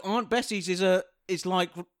before. So Aunt Bessie's is like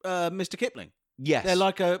Mr. Kipling. Yes. They're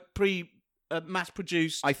like a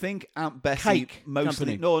mass-produced... I think Aunt Bessie Cake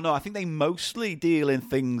mostly... company. No, I think they mostly deal in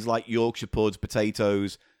things like Yorkshire puds,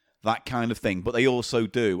 potatoes, that kind of thing, but they also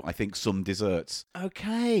do, I think, some desserts.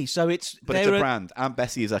 Okay, so it's... But it's a brand. Aunt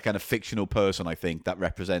Bessie is a kind of fictional person, I think, that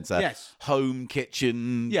represents a Yes. home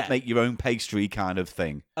kitchen, Yeah. make your own pastry kind of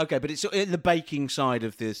thing. Okay, but it's in the baking side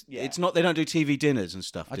of this. Yeah. It's not. They don't do TV dinners and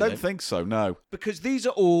stuff. I do don't they? think so, no. Because these are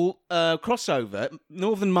all crossover.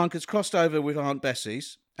 Northern Monk has crossed over with Aunt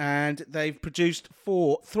Bessie's, and they've produced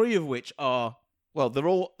 3 of which are... Well, they're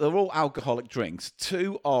all alcoholic drinks.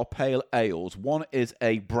 2 are pale ales. 1 is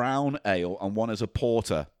a brown ale, and 1 is a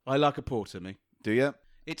porter. I like a porter, me. Do you?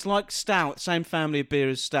 It's like stout, same family of beer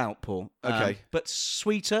as stout, Paul. Okay. But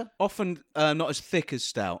sweeter, often not as thick as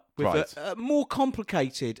stout. With Right. a more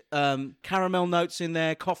complicated caramel notes in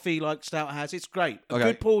there, coffee like stout has. It's great. A Okay.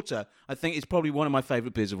 good porter, I think, is probably one of my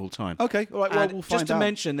favourite beers of all time. Okay, all right. Well, And we'll find just to out.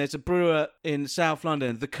 mention, there's a brewer in South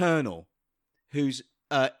London, the Colonel, whose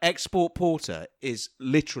export porter is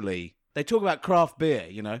literally... They talk about craft beer,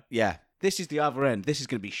 you know. Yeah. This is the other end. This is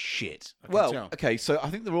going to be shit. I can Well, tell. okay. So I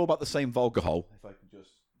think they're all about the same alcohol. If I can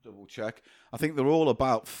just double check, I think they're all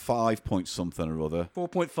about 5 point something or other.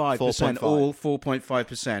 4.5%, 4.5. all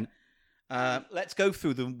 4.5%. Let's go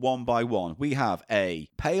through them one by one. We have a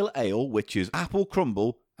pale ale, which is apple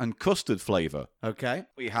crumble and custard flavour. Okay.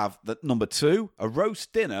 We have the number 2, a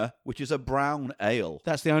roast dinner, which is a brown ale.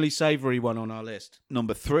 That's the only savoury one on our list.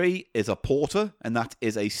 Number 3 is a porter, and that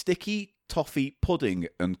is a sticky toffee pudding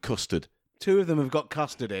and custard. 2 of them have got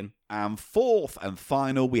custard in. And 4th and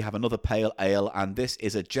final, we have another pale ale, and this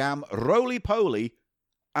is a jam roly-poly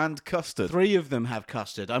and custard. 3 of them have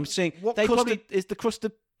custard. I'm seeing... What they custard probably... is the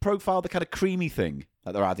custard profile, the kind of creamy thing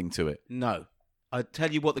that they're adding to it? No. I'll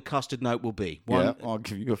tell you what the custard note will be. Yeah, I'll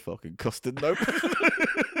give you a fucking custard note.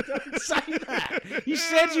 Don't say that. You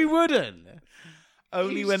said you wouldn't.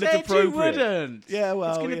 Only You when it's said appropriate. you wouldn't. Yeah, well,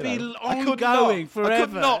 It's going to you be know. I could ongoing not. forever. I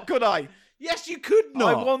could not, could I? Yes, you could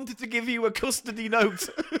not. I wanted to give you a custardy note.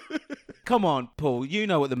 Come on, Paul. You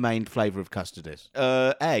know what the main flavour of custard is.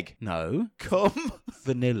 Egg. No. Cum.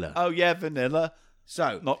 Vanilla. Oh, yeah, vanilla.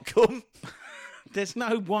 So, Not cum. there's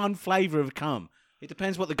no one flavour of cum. It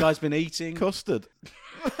depends what the guy's been eating. Custard.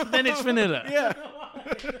 Then it's vanilla. Yeah.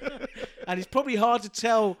 And it's probably hard to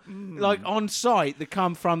tell, like, on site, the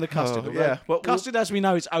come from the custard. Oh, yeah. Well, custard, as we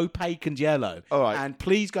know, is opaque and yellow. All right. And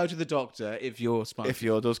please go to the doctor if you're spongy. If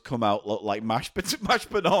yours does come out look like mashed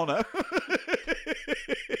banana.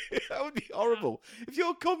 That would be horrible. If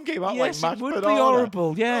your cum came out like Yes, mashed it would banana. be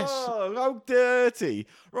horrible, yes. Oh, how dirty.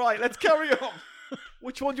 Right, let's carry on.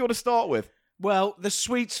 Which one do you want to start with? Well, the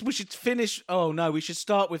sweets, we should finish... Oh, no, we should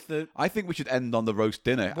start with the... I think we should end on the roast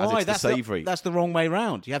dinner Why? as it's That's the savoury. That's the wrong way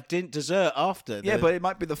round. You have dessert after. Yeah, but it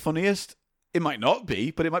might be the funniest. It might not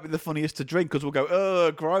be, but it might be the funniest to drink because we'll go,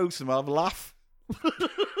 oh, gross, and we'll have a laugh.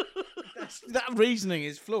 That reasoning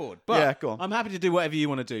is flawed. But Yeah, go on. I'm happy to do whatever you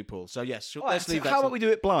want to do, Paul. So, yes, let's leave that. How about we do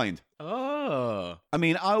it blind? Oh. I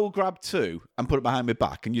mean, I will grab two and put it behind my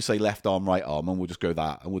back, and you say left arm, right arm, and we'll just go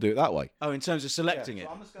that, and we'll do it that way. Oh, in terms of selecting Yeah, so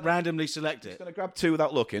it. I'm just gonna- Randomly select I'm it. going to grab two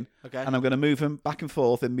without looking, Okay. and I'm going to move them back and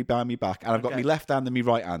forth in me behind me back, and I've got Okay. my left hand and my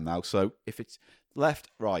right hand now. So if it's left,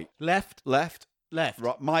 right, Left, left, left.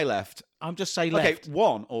 right, my left. I'm just say left. Okay,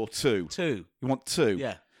 one or two. Two. You want two?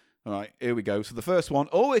 Yeah. All right, here we go. So the first one,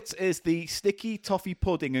 it is the sticky toffee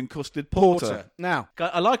pudding and custard porter. Now,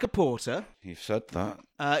 I like a porter. You've said that.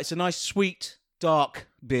 It's a nice, sweet, dark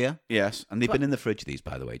beer. Yes, and they've been in the fridge, these,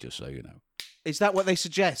 by the way, just so you know. Is that what they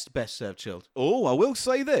suggest, best served chilled? Oh, I will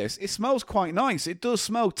say this. It smells quite nice. It does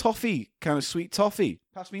smell toffee, kind of sweet toffee.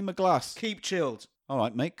 Pass me my glass. Keep chilled. All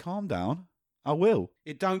right, mate, calm down. I will.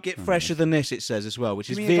 It don't get fresher than this, it says as well,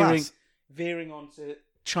 which is Give me a glass. veering onto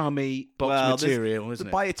chummy box Well, material, isn't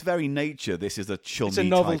it? By its very nature, this is a chummy It's a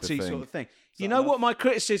novelty type of thing. sort of thing. You know what my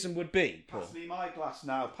criticism would be, Paul? Pass me my glass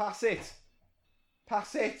now. Pass it.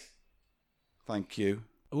 Pass it. Thank you.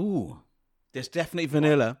 Ooh, there's definitely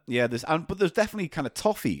vanilla. Yeah, but there's definitely kind of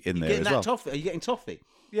toffee in there Getting as that well. toffee? Are you getting toffee?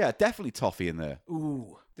 Yeah, definitely toffee in there.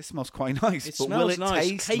 Ooh, This smells quite nice. it but smells will it nice,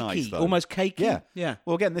 taste cakey, nice, though? almost cakey. Yeah. yeah.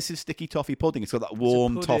 Well, again, this is sticky toffee pudding. It's got that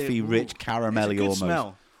warm pudding. toffee, Ooh. rich caramelly It's a good almost.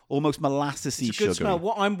 smell. Almost molassesy It's a good sugary. smell.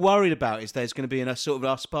 What I'm worried about is there's going to be a sort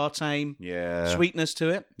of aspartame Yeah. sweetness to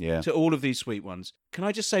it. Yeah. To all of these sweet ones. Can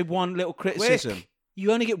I just say one little criticism? Quick.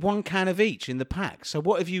 You only get one can of each in the pack. So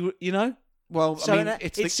what have you know? Well, So I mean,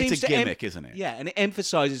 it it's seems a to gimmick, isn't it? Yeah, and it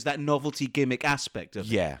emphasises that novelty gimmick aspect of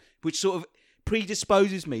it. Yeah. Which sort of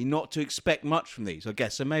predisposes me not to expect much from these, I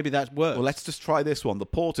guess. So maybe that's worse. Well, let's just try this one. The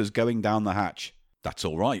porter's going down the hatch. That's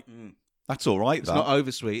all right. That's all right. It's not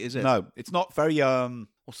oversweet, is it? No, it's not very.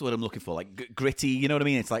 What's the word I'm looking for? Like gritty. You know what I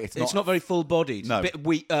mean? It's like It's not very full-bodied. No. It's a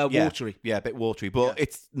bit Yeah. watery. Yeah, a bit watery, but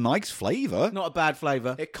it's nice flavour. Not a bad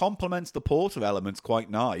flavour. It complements the porter elements quite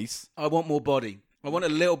nice. I want more body. I want a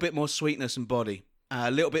little bit more sweetness and body.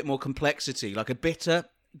 A little bit more complexity. Like a bitter...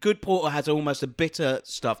 Good porter has almost a bitter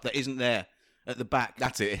stuff that isn't there at the back.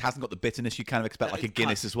 That's it. It hasn't got the bitterness you kind of expect, like a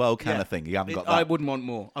Guinness as well, kind of thing. You haven't got that. I wouldn't want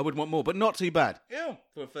more. But not too bad. Yeah.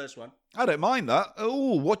 For a first one. I don't mind that.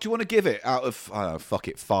 Oh, what do you want to give it out of?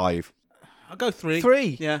 5. I'll go 3.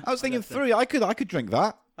 3. Yeah. I was thinking 3. I could drink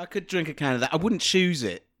that. I could drink a can of that. I wouldn't choose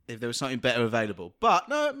it if there was something better available. But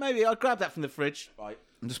no, maybe I'd grab that from the fridge. Right.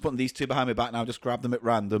 I'm just putting these two behind my back now. Just grab them at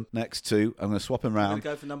random. Next two. I'm going to swap them round. I'm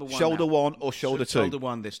gonna go for number 1 Shoulder now. 1 or shoulder 2? Shoulder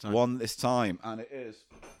 1 this time. 1 this time. And it is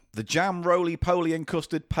the Jam Roly Poly and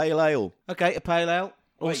Custard Pale Ale. Okay, a pale ale.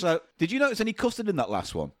 Also, Did you notice any custard in that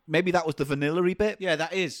last one? Maybe that was the vanilla-y bit? yeah,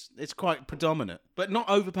 that is. It's quite predominant, but not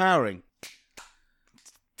overpowering.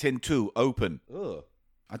 Tin 2, open. Ugh.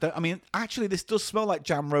 Actually, this does smell like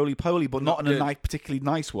Jam Roly Poly, but not in a good. particularly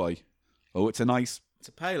nice way. Oh, it's a nice... It's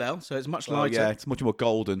a pale ale, so it's much Oh, lighter. yeah, it's much more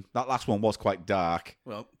golden. That last one was quite dark.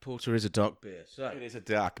 Well, porter is a dark beer, so It is a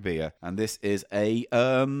dark beer. And this is a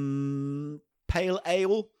pale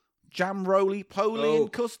ale, Jam Roly Poly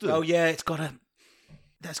and Custard. Oh yeah, that's got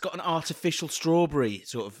an artificial strawberry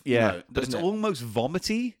sort of note, but it's doesn't it? almost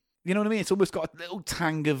vomity. You know what I mean? It's almost got a little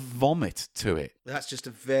tang of vomit to it. That's just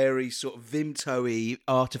a very sort of Vimto-y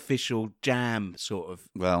artificial jam sort of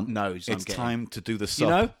Well, nose. I'm it's getting. time to do the Do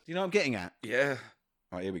sup. you know what I'm getting at? Yeah.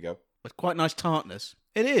 Right, here we go. It's quite nice tartness.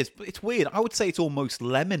 It is, but it's weird. I would say it's almost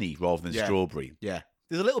lemony rather than Yeah. strawberry. Yeah.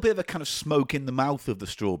 There's a little bit of a kind of smoke in the mouth of the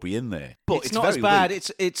strawberry in there, but It's not very as bad.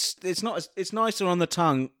 weak. It's not as it's nicer on the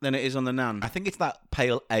tongue than it is on the nan. I think it's that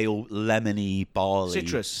pale ale, lemony, barley,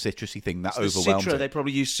 citrusy thing that The overwhelms Citra, it. they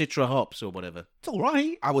probably use Citra hops or whatever. It's all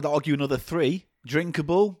right. I would argue another 3.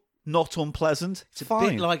 Drinkable, not unpleasant. It's a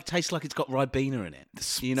fine. bit tastes like it's got Ribena in it.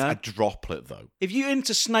 You know, a droplet though. if you're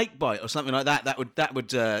into snake bite or something like that, that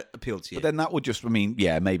would appeal to you. But then that would just,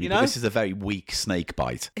 yeah, maybe. You But know? this is a very weak snake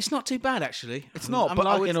bite. It's not too bad actually. It's not, I'm but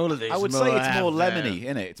I liking would, all of these. I would the say more it's I more have, lemony,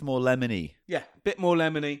 innit? It's more lemony. Yeah, bit more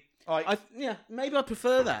lemony. Right. Yeah, maybe I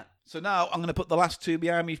prefer that. So now I'm going to put the last two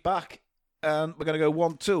behind me back. And we're going to go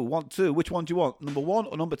 1, 2, 1, 2. Which one do you want? Number 1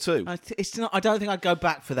 or number 2? It's not. I don't think I'd go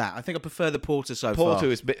back for that. I think I prefer the porter so far. Porter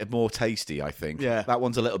is a bit more tasty, I think. Yeah. That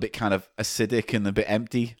one's a little bit kind of acidic and a bit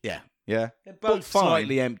empty. Yeah. Yeah. They're But both fine.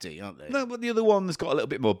 slightly empty, aren't they? No, but the other one's got a little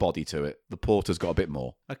bit more body to it. The porter's got a bit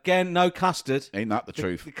more. Again, no custard. Ain't that the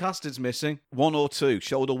truth? The custard's missing. 1 or 2?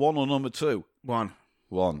 Shoulder 1 or number 2? 1.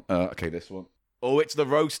 1. Okay, this one. Oh, it's the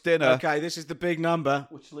roast dinner. Okay, this is the big number.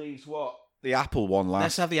 Which leaves what? The apple one last.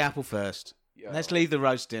 Let's have the apple first. Yeah. Let's leave the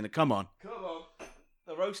roast dinner. Come on. Come on.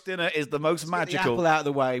 The roast dinner is the most Get the magical. apple out of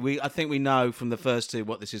the way. I think we know from the first two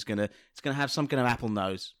what this is gonna. It's gonna have some kind of apple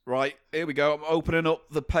nose. Right, here we go. I'm opening up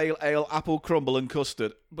the pale ale, apple crumble and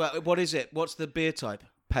custard. But what is it? What's the beer type?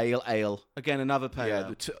 Pale ale. Again, another pale Yeah,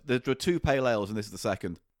 ale. there are 2 pale ales, and this is the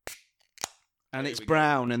second. And it's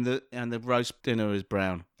brown, and the roast dinner is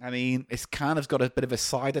brown. I mean, it's kind of got a bit of a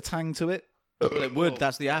cider tang to it. Well, it would.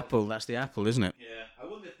 That's the apple. That's the apple, isn't it? Yeah, I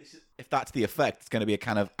wonder if that's the effect. It's going to be a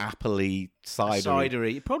kind of appley cider.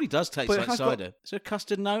 Cidery. It probably does taste But it like has got- cider. Is there a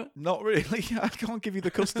custard note? Not really. I can't give you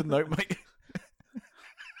the custard note, mate.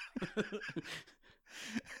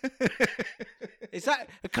 Is that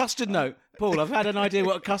a custard note? Paul, I've had an idea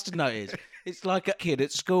what a custard note is. It's like a kid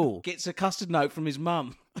at school gets a custard note from his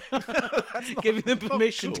mum, giving them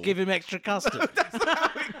permission to cool. give him extra custard. That's not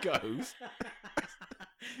how it goes.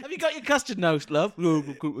 Have you got your custard note, love?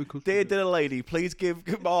 Dear dinner lady, please give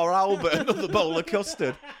our Albert another bowl of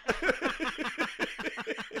custard.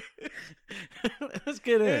 Let's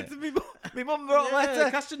get it. My mum wrote a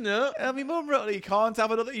letter. Custard note. My mum wrote it. You can't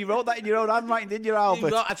have another. You wrote that in your own handwriting, didn't you,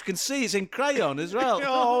 Albert? As you can see, it's in crayon as well.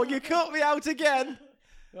 Oh, you cut me out again.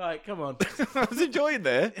 Right, come on. I was enjoying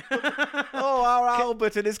there. Oh, our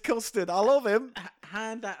Albert and his custard. I love him.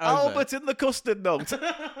 Hand that over. Albert in the custard note.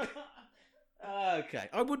 Okay,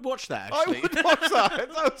 I would watch that, I actually. would watch that.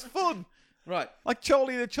 That was fun. Right. Like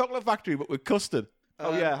Charlie and the Chocolate Factory, but with custard.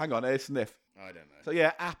 Oh, yeah. Hang on. Here's sniff. I don't know. So,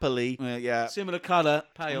 yeah, appley. Yeah. Similar colour,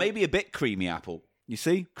 pale. Maybe a bit creamy apple. You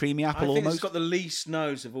see? Creamy I apple think almost. it's got the least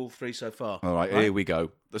nose of all three so far. All right, here we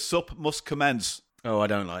go. The sup must commence. Oh, I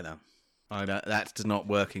don't like that. That's not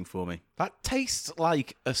working for me. That tastes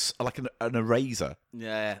like an eraser.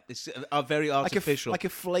 Yeah, it's very artificial. Like a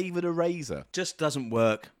flavoured eraser. Just doesn't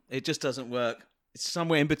work. It just doesn't work. It's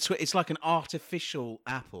somewhere in between. It's like an artificial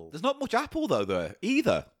apple. There's not much apple, though, there,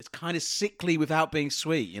 either. It's kind of sickly without being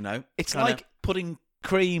sweet, you know? It's kinda like putting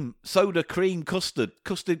soda cream, custard,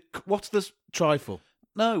 what's this? trifle.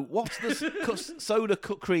 No, what's this? Soda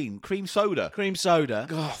cream soda. Cream soda.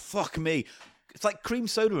 Oh, fuck me. It's like cream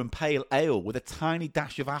soda and pale ale with a tiny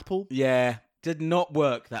dash of apple. Yeah, did not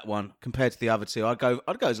work, that one, compared to the other two. I'd go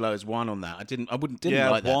as low as 1 on that. I didn't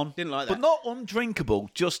like that. 1. Didn't like that. But not undrinkable,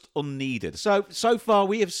 just unneeded. So far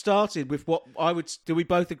we have started with what I would. Do we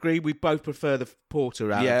both agree? We both prefer the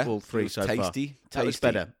porter out of all three so far. Tasty. That was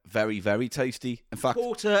better. Very, very tasty. In fact,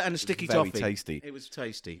 Porter and a sticky very toffee. tasty. It was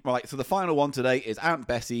tasty. Right, so the final one today is Aunt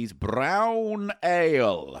Bessie's Brown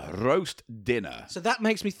Ale Roast Dinner. So that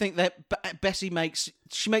makes me think that Bessie makes.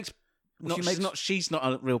 She makes. She's not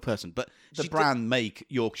a real person, but The brand make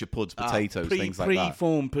Yorkshire puds, potatoes, things like that.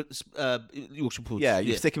 Pre-formed Yorkshire puds. Yeah,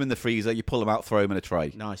 you stick them in the freezer, you pull them out, throw them in a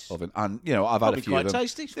tray. Nice. Oven. And, you know, I've had a few quite of them.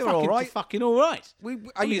 tasty. They're all right. Fucking all right.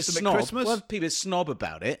 I used them at Christmas. Well, people snob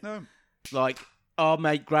about it. No. Like our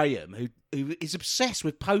mate Graham, who is obsessed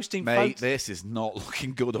with posting Mate, photos. this is not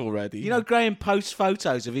looking good already. You know, Graham posts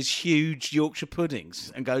photos of his huge Yorkshire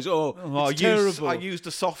puddings and goes, it's terrible. I used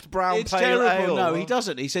a soft brown It's pale terrible. ale. No, he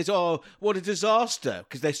doesn't. He says, what a disaster,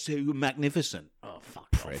 because they're so magnificent. Oh,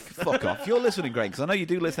 fuck Prick. Fuck off. You're listening, Greg, because I know you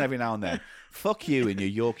do listen every now and then. Fuck you and your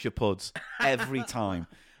Yorkshire puds every time.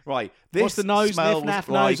 Right. This What's the nose, smells naff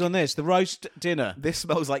like, nose on this? The roast dinner. This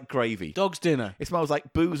smells like gravy. Dog's dinner. It smells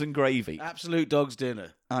like booze and gravy. Absolute dog's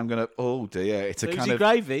dinner. I'm going to... Oh, dear. It's a Boozy kind of...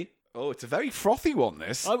 gravy. Oh, it's a very frothy one,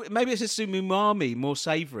 this. Maybe it's a umami, more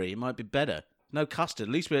savoury. It might be better. No custard.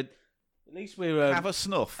 At least we're Have a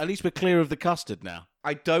snuff. at least we're clear of the custard now.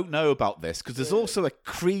 I don't know about this, because there's also a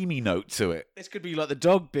creamy note to it. This could be like the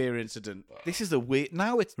dog beer incident. This is a weird...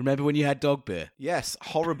 Now it's... Remember when you had dog beer? Yes,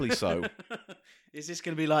 horribly so. Is this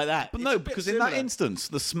going to be like that? But It's no, a bit because in that similar. instance,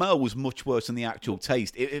 the smell was much worse than the actual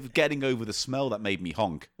taste. It was getting over the smell that made me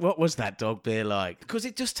honk. What was that dog beer like? Because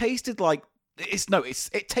it just tasted like...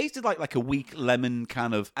 It tasted like a weak lemon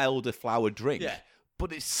kind of elderflower drink. Yeah.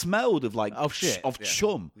 But it smelled of like... shit. Of Yeah.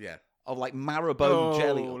 chum. Yeah. Of like marrowbone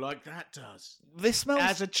jelly. Like that does. This smells... It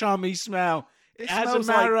has a chummy smell. It has a smells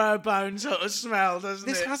like- marrowbone sort of smell, doesn't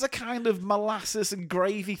This it? has a kind of molasses and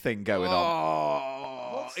gravy thing going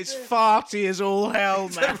on. It's farty as all hell,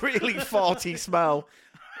 It's a man. really farty smell.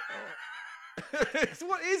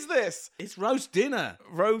 What is this? It's roast dinner.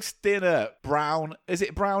 Roast dinner. Brown. Is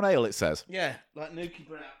it brown ale, it says? Yeah, like Nuki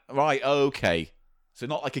Brown. Right, okay. So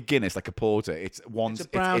not like a Guinness, like a porter. It's It's a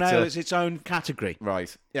brown ale. It's its own category.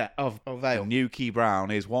 Right. Yeah, of ale. Nuki Brown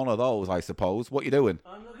is one of those, I suppose. What you doing?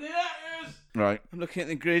 I'm looking at this. Right. I'm looking at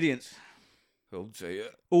the ingredients. Oh dear.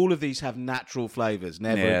 All of these have natural flavours.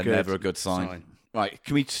 Never a good sign. Right,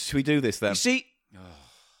 should we do this then? You see,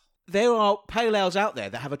 there are pale ales out there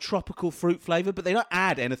that have a tropical fruit flavour, but they don't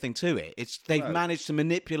add anything to it. They've managed to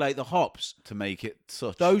manipulate the hops To make it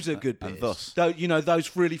such. Those are good beers. And thus.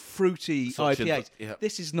 Those really fruity Such a- IPAs. yeah.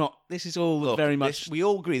 This is not. This is all Look, very much. we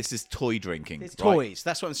all agree this is toy drinking. It's right? toys.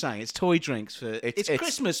 That's what I'm saying. It's toy drinks for. It's it's-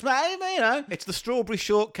 Christmas, man. You know. It's the strawberry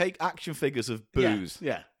shortcake action figures of booze.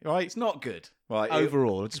 Yeah. Right? It's not good. Right.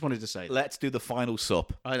 Overall, I just wanted to say that. Let's do the final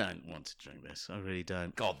sup. I don't want to drink this. I really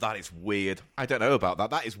don't. God, that is weird. I don't know about that.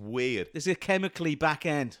 That is weird. There's a chemically back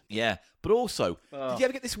end. Yeah. But also, did you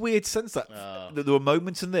ever get this weird sense that there were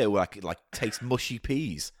moments in there where I could taste mushy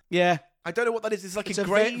peas? Yeah. I don't know what that is. It's like It's a a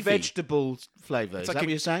gravy. vegetable flavour. Is like that what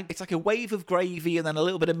you're saying? It's like a wave of gravy and then a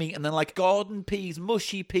little bit of meat and then like garden peas,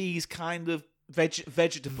 mushy peas, kind of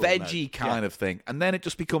Vegetable. veggie kind of thing. And then it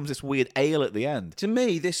just becomes this weird ale at the end. To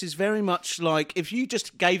me, this is very much like if you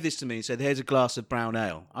just gave this to me and said, "Here's a glass of brown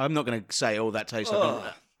ale." I'm not going to say, "Oh, that tastes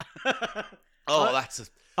like."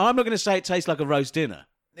 I'm not going to say it tastes like a roast dinner.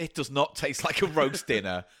 It does not taste like a roast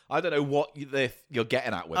dinner. I don't know what you're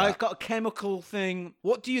getting at with I've that. got a chemical thing.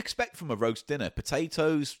 What do you expect from a roast dinner?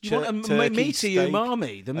 Potatoes, You want a turkey, meaty steak,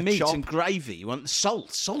 umami, the a meat chop? and gravy. You want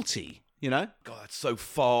salty. You know. God, that's so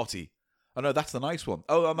farty. Oh no, that's the nice one.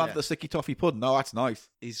 Oh, I'm having the sticky toffee pudding. No, that's nice.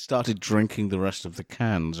 He's started drinking the rest of the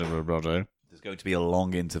cans, everybody. There's going to be a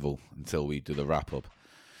long interval until we do the wrap up.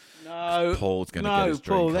 No, Paul's going to get his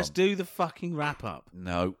drink Paul, on. let's do the fucking wrap up.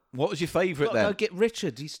 No. What was your favourite Go then? get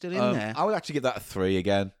Richard. He's still in there. I would actually give that a 3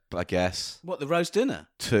 again, I guess. What, the roast dinner?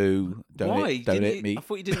 2. Why? Don't Didn't hit you- me. I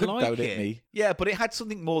thought you didn't like Don't hit it. me. Yeah, but it had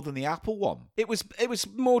something more than the apple one. It was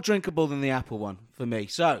more drinkable than the apple one for me.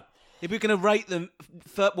 So, if we're going to rate them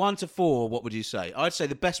 1 to 4, what would you say? I'd say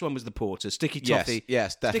the best one was the porter, sticky toffee.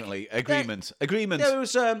 Yes, definitely. Agreement. Agreement. There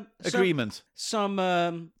was Agreement.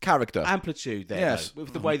 some Character. amplitude there, Yes. though,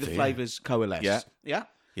 with the way the dear. flavours coalesce. Yeah. Yeah.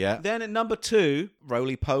 Yeah. Then at number 2,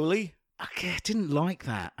 Roly-poly. I didn't like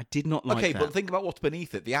that. I did not like Okay, that. but think about what's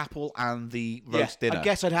beneath it. The apple and the roast dinner. I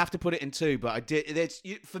guess I'd have to put it in 2, but I did.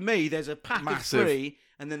 For me, there's a pack Massive. of 3,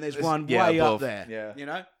 and then there's one yeah, way up above. there. Yeah. You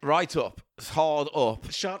know, Right up. Hard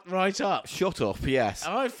up. shut right up. Shut up, yes.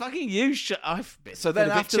 I fucking you. I've been, So then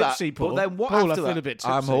been a bit after that, tipsy, Paul. but then what Paul, after I feel that? a bit tipsy.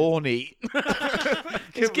 I'm horny.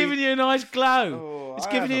 It's giving you a nice glow. It's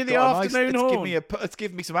giving you the afternoon horn. It's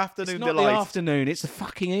giving me some afternoon It's not delight. the afternoon. It's the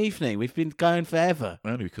fucking evening. We've been going forever.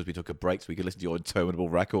 Only because we took a break so we could listen to your interminable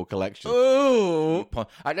record collection. Oh,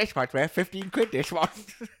 And this might wear 15 quid, this one.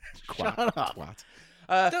 shut up.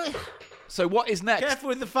 Twat. So what is next? Careful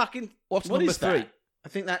with the fucking. What's What number is that? 3? I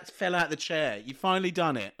think that fell out the chair. You finally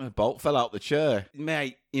done it. A bolt fell out the chair.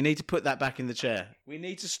 Mate, you need to put that back in the chair. We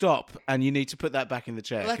need to stop, and you need to put that back in the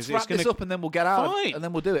chair. Let's 'cause wrap it's gonna... this up and then we'll get out. Fine. And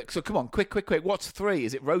then we'll do it. So come on, quick. What's 3?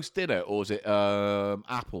 Is it roast dinner or is it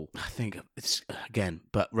apple? I think it's, again,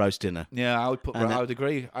 but roast dinner. Yeah, I would put. And I would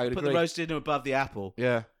agree. I would Put agree. the roast dinner above the apple.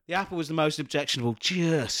 Yeah. The apple was the most objectionable.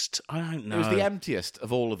 I don't know. It was the emptiest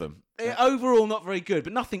of all of them. Overall, not very good,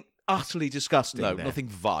 but nothing utterly disgusting. No, there. nothing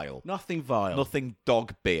vile. Nothing vile. Nothing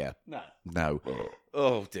dog beer. No. No.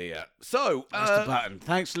 Oh dear. So That's the button.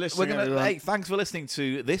 Thanks for listening, everyone. hey, thanks for listening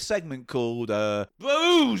to this segment called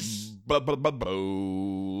Booze!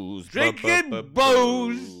 Booze. Drinking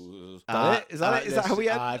booze. Is that it? Is that it? Is that how we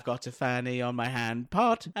end? I've got a fanny on my hand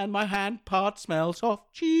pot, and my hand pot smells of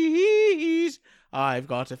cheese. I've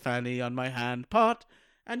got a fanny on my hand pot,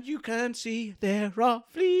 and you can see there are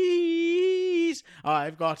fleas.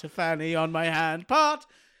 I've got a fanny on my hand pot,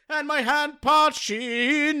 and my hand pot,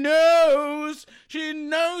 she knows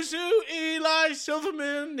who Eli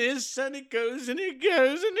Silverman is, and it goes, and it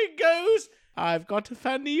goes, and it goes. I've got a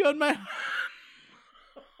fanny on my hand.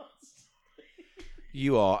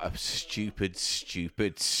 You are a stupid,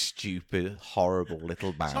 horrible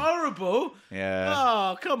little man. It's horrible. Yeah.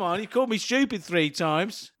 Oh, come on. You called me stupid 3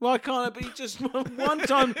 times. Why can't it be just one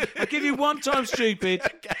time? I'll give you one time stupid.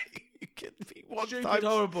 Okay, you can be one Stupid, time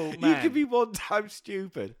horrible You man. can be one time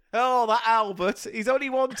stupid. Oh, that Albert. He's only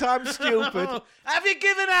one time stupid. Have you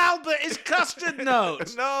given Albert his custard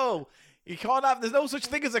note? No, you can't have. There's no such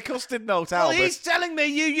thing as a custard note, Well, Albert. he's telling me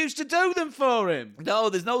you used to do them for him. No,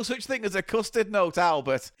 there's no such thing as a custard note,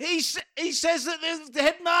 Albert. He says that the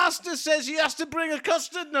headmaster says he has to bring a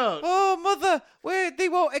custard note. Oh, mother, they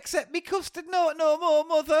won't accept me custard note no more,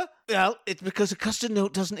 mother. Well, it's because a custard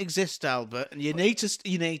note doesn't exist, Albert, and you need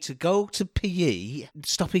to go to PE.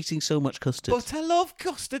 Stop eating so much custard. But I love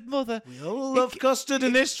custard, Mother. We all love custard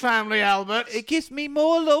in this family, Albert. It gives me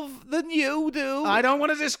more love than you do. I don't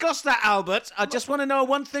want to discuss that, Albert. I just want to know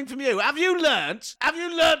one thing from you. Have you learnt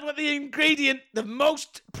what the ingredient, the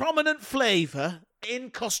most prominent flavour in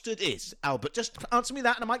custard is, Albert? Just answer me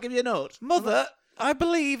that and I might give you a note. Mother, I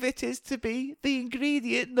believe it is to be the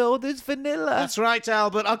ingredient known as vanilla. That's right,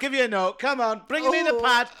 Albert. I'll give you a note. Come on, bring me the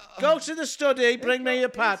pad. Go to the study, bring me your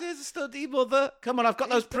pad. It is a study, Mother. Come on, I've got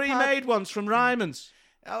those pre-made ones from Ryman's.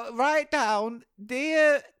 Write down,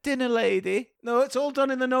 dear dinner lady. No, it's all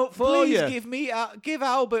done in the note for you. Please give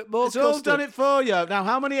Albert more custard. custard. It's all done it for you. Now,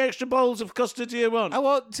 how many extra bowls of custard do you want? I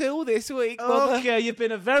want 2 this week, Mother. Okay, you've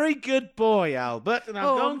been a very good boy, Albert, and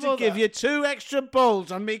I'm going to give you 2 extra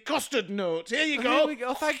bowls on me custard note. Here you go. Here we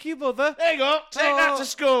go. Thank you, Mother. There you go. Take that to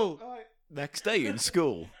school. Next day in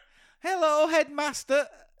school. Hello, headmaster.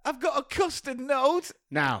 I've got a custard note.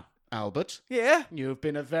 Now, Albert. Yeah? You've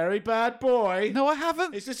been a very bad boy. No, I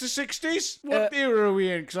haven't. Is this the 60s? What era are we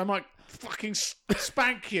in? Because I might fucking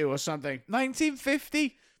spank you or something.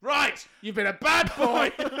 1950. Right. You've been a bad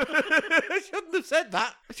boy. I shouldn't have said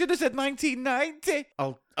that. I should have said 1990.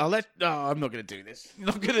 I'll let... No, I'm not going to do this. You're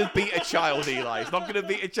not going to beat a child, Eli. He's not going to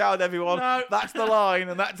beat a child, everyone. No. That's the line,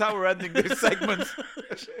 and that's how we're ending this segment.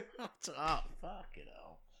 Shut up. Fucking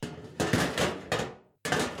hell.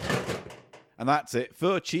 And that's it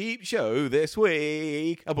for Cheap Show this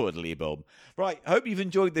week. A buddly bum. Right, I hope you've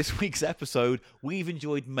enjoyed this week's episode. We've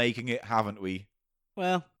enjoyed making it, haven't we?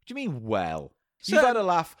 Well... What do you mean, well? So- You've had a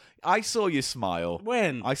laugh. I saw you smile.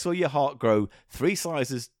 When? I saw your heart grow 3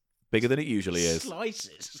 sizes bigger than it usually is.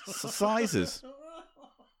 Slices. Sizes.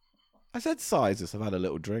 I said sizes. I've had a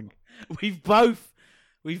little drink. We've both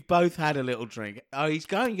had a little drink. Oh, he's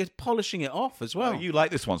polishing it off as well. Oh, you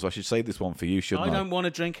like this one, so I should save this one for you, shouldn't I? I don't want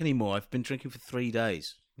to drink anymore. I've been drinking for 3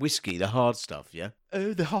 days. Whiskey, the hard stuff, yeah?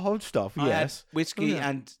 Oh, the hard stuff, I had yes. whiskey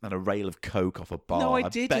and a rail of Coke off a bar. No, I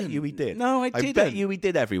didn't. I bet you he did. No, I didn't. I bet you he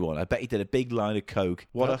did, everyone. I bet he did a big line of Coke.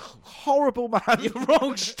 What a horrible man. You're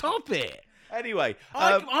wrong. Stop it. Anyway.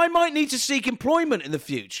 I might need to seek employment in the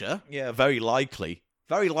future. Yeah, very likely.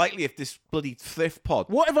 Very likely if this bloody thrift pod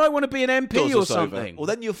What if I want to be an MP does or us over. something? Well,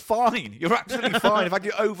 then you're fine. You're absolutely fine. In fact,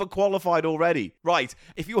 you're overqualified already. Right.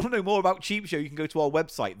 If you want to know more about Cheap Show, you can go to our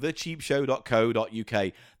website,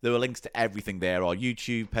 thecheapshow.co.uk. There are links to everything there. Our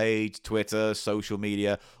YouTube page, Twitter, social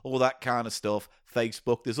media, all that kind of stuff.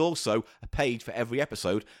 Facebook. There's also a page for every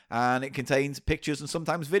episode, and it contains pictures and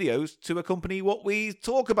sometimes videos to accompany what we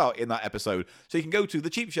talk about in that episode. So you can go to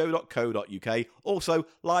thecheapshow.co.uk. Also,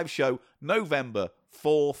 live show November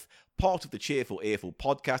 4th, part of the Cheerful Earful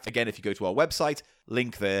podcast. Again, if you go to our website,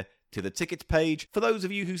 link there to the tickets page. For those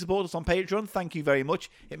of you who support us on Patreon, thank you very much.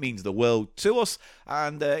 It means the world to us,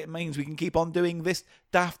 and it means we can keep on doing this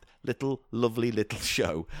daft little lovely little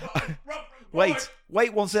show. Wait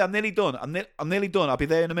one second. I'm nearly done. I'm nearly done. I'll be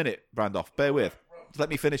there in a minute, Brandoff. Bear with. Just let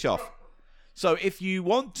me finish off. So if you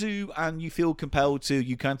want to and you feel compelled to,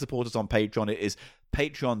 you can support us on Patreon. It is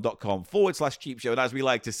patreon.com/cheap show. And as we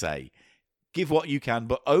like to say, give what you can,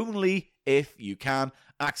 but only if you can.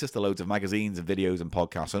 Access to loads of magazines and videos and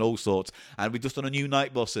podcasts and all sorts. And we've just done a new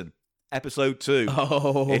night bussing. Episode 2.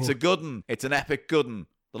 Oh. It's a good one. It's an epic good one.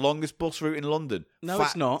 The longest bus route in London. No,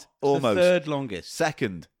 Fact, it's not. It's almost. the 3rd longest.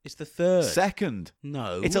 Second. It's the 3rd. Second.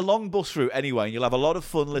 No. It's a long bus route anyway, and you'll have a lot of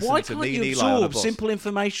fun listening to me and Eli on a Why can't you absorb bus. simple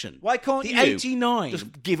information? Why can't the you? 89.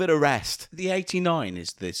 Just give it a rest. The 89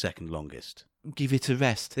 is the 2nd longest. Give it a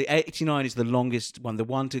rest. The 89 is the longest one, the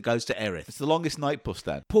one that goes to Erith. It's the longest night bus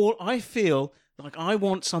then. Paul, I feel like I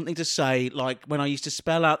want something to say, like when I used to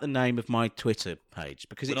spell out the name of my Twitter page,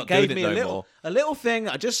 because We're it not gave doing me it no a little thing.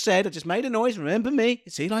 I just made a noise. Remember me?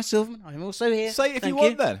 It's Eli Silverman. I'm also here. Say it if Thank you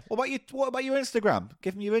want then. What about your Instagram?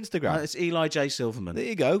 Give me your Instagram. It's Eli J. Silverman. There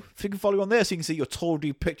you go. If you can follow you on there so you can see your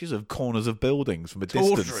tawdry pictures of corners of buildings from a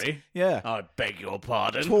distance. Tawdry? Yeah. I beg your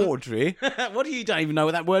pardon. Tawdry. What do you don't even know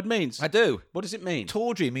what that word means? I do. What does it mean?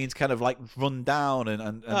 Tawdry means kind of like run down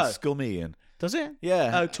and scummy and... Does it?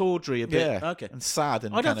 Yeah. Oh, tawdry a bit. Yeah. Okay. And sad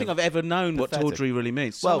and I don't think I've ever known pathetic. what tawdry really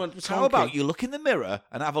means. Well, Someone was how honking. about you look in the mirror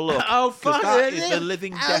and have a look? Oh, 'Cause fuck that it. is the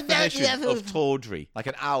living definition of tawdry. Like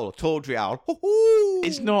an owl, tawdry owl.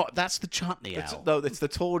 It's not. That's the chutney owl. No, it's the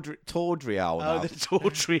tawdry owl. Oh, now. the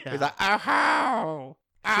tawdry owl. It's like, ahow,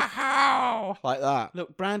 ahow, like that.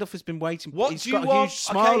 Look, Brandoff has been waiting. What He's do you got want? a huge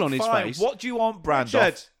smile Okay, on his fine. face. What do you want, Brandoff?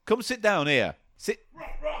 Richard. Come sit down here. Sit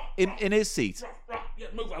in his seat. Yeah,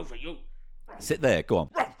 move over, you. Sit there. Go on.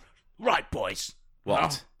 Right, boys.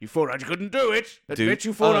 What? You thought I couldn't do it. Admit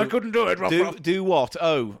you thought I couldn't do it. Do what?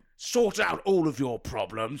 Oh. sort out all of your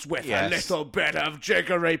problems with Yes. a little bit of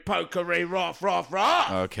jiggery pokery rough.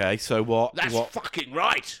 Okay, so what? That's fucking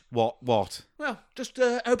right. What? Well, just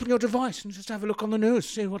open your device and just have a look on the news,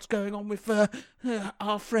 see what's going on with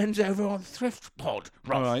our friends over on Thrift Pod.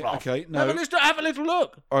 All right, okay, no. Have a little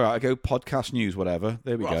look. All right, I go podcast news, whatever.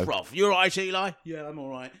 There we go. Rough. You all right, Eli? Yeah, I'm all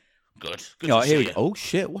right. Good. All right, to here see we you. go. Oh,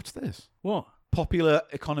 shit, what's this? What? Popular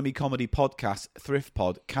economy comedy podcast Thrift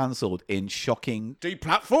Pod cancelled in shocking...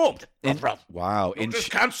 Deplatformed. Rough. Wow. Not just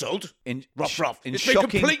cancelled. In Rough. In It's been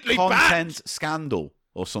shocking completely content banned. scandal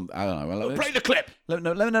or something. I don't know. We'll play the clip. No,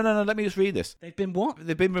 let me just read this. They've been what?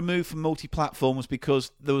 They've been removed from multi-platforms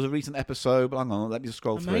because there was a recent episode... Hang on, let me just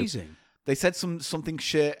scroll through. Amazing. They said something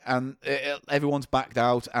shit and everyone's backed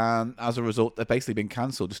out, and as a result, they've basically been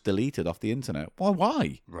cancelled, just deleted off the internet.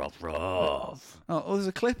 Why? Rough. Oh, there's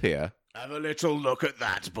a clip here. Have a little look at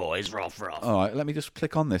that, boys. Rough. All right, let me just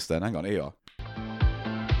click on this then. Hang on, here you are.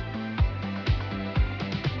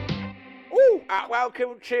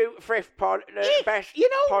 Welcome to Thrift Pod, the best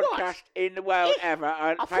podcast in the world ever.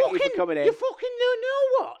 And thank you for coming in. You fucking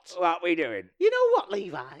know what? What are we doing? You know what,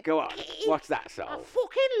 Levi? Go on. What's that I song?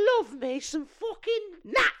 fucking love me some fucking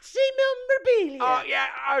Nazi memorabilia. Oh, yeah,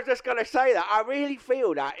 I was just going to say that. I really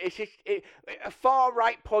feel that it's just a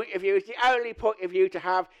far-right point of view. It's the only point of view to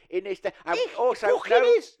have in this day. And It also, fucking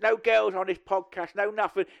is. no girls on this podcast, no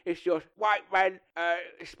nothing. It's just white men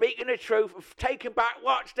speaking the truth, taking back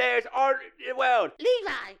what's theirs on the world.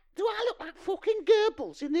 Levi, do I look like fucking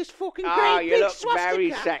Goebbels in this fucking great Ah, big you look swastika?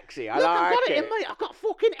 very sexy. I Look, I've like got it it. in my... I've got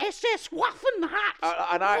fucking SS Waffen hat.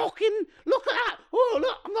 And I- Fucking... Look at that. Oh,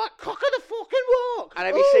 look, I'm like cock of the fucking walk. And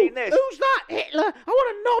have you seen this? Who's that, Hitler? I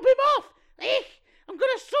want to knob him off. I'm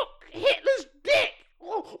going to suck Hitler's dick.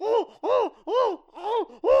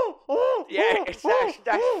 Yeah, that's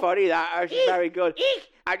funny. That's very good. Eek.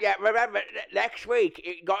 And yeah, remember, next week,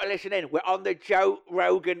 you got to listen in. We're on the Joe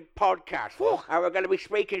Rogan podcast. And we're going to be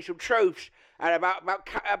speaking some truths and about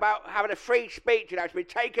having a free speech that's been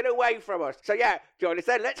taken away from us. So yeah, join us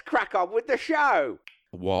then. Let's crack on with the show.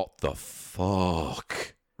 What the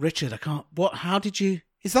fuck? Richard, I can't... What? How did you...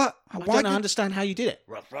 Is that... I don't understand how you did it.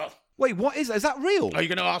 Rough. Wait, what is that? Is that real? Are you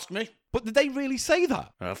going to ask me? But did they really say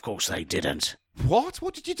that? Of course they didn't. What?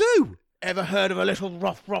 What did you do? Ever heard of a little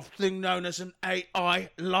rough thing known as an AI,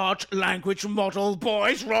 large language model,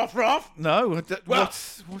 boys? Rough. No. Well-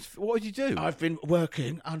 What did you do? I've been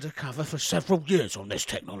working undercover for several years on this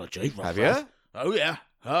technology. Have you? Oh, yeah.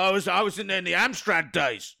 I was in the Amstrad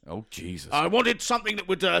days. Oh, Jesus. I wanted something that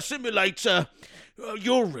would simulate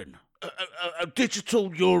urine, a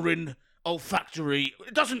digital urine olfactory.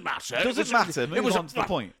 It doesn't matter. Doesn't matter. Move on to the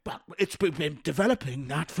point. But it's been developing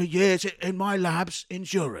that for years in my labs in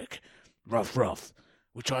Zurich. Rough.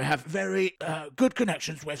 Which I have very good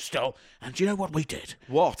connections with still. And do you know what we did?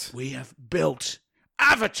 What? We have built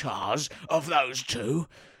avatars of those two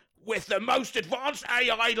with the most advanced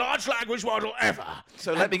AI large language model ever.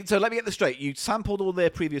 So let me get this straight. You sampled all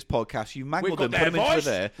their previous podcasts. You We mangled got them, their put them into voice,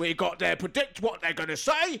 there. we got their predict what they're going to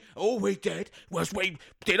say. All we did was we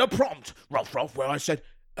did a prompt, rough, where I said,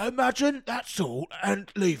 imagine that Saul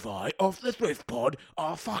and Levi of the Thrift Pod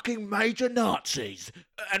are fucking major Nazis,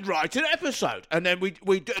 and write an episode. And then we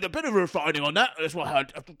did a bit of refining on that. That's what I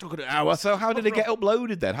had. It took an hour. So how did it get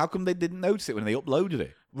uploaded then? How come they didn't notice it when they uploaded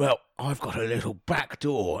it? Well, I've got a little back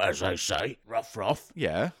door, as they say. Rough.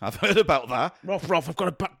 Yeah, I've heard about that. Rough. I've got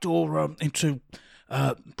a back door into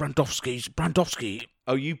Brandowski.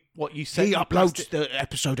 Oh, you said? He you uploads blasted- the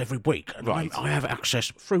episode every week, and Right. I have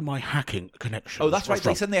access through my hacking connection. Oh, that's right.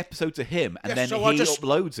 They send the episode to him, and then so I he just-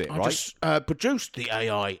 uploads it, I right? just produced the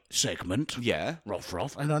AI segment, Yeah. rough,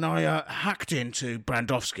 and then I hacked into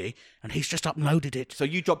Brandowski, and he's just uploaded it. So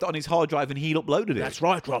you dropped it on his hard drive, and he uploaded it. That's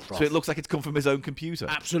right, rough. So it looks like it's come from his own computer.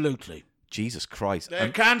 Absolutely. Jesus Christ. They're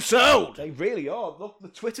cancelled. They really are. Look, the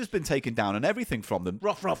Twitter's been taken down and everything from them.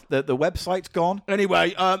 Rough. The website's gone.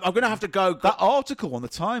 Anyway, I'm going to have to go. That article on the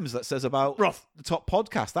Times that says about Rough. the top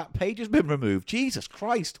podcast, that page has been removed. Jesus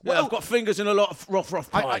Christ. Well, I've got fingers in a lot of rough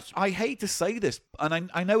pies. I hate to say this, and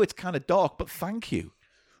I know it's kind of dark, but thank you.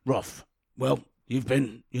 Rough. Well, you've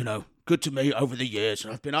been, good to me over the years,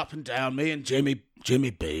 and I've been up and down. Me and Jimmy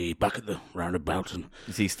B back at the roundabout, and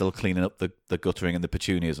Is he still cleaning up the guttering and the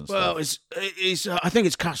petunias and well, stuff? it's I think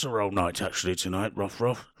it's casserole night actually tonight. Rough.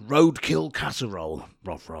 Roadkill casserole.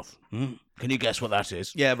 Rough. Can you guess what that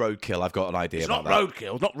is? Yeah, roadkill. I've got an idea It's about not that.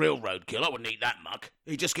 roadkill, not real roadkill. I wouldn't eat that muck.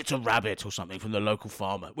 He just gets a rabbit or something from the local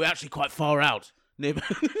farmer. We're actually quite far out. Near,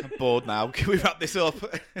 I'm bored now. Can we wrap this up?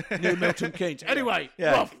 near Milton Keynes. Anyway,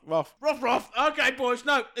 Yeah, Rough. Okay, boys,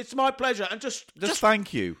 no, it's my pleasure. And just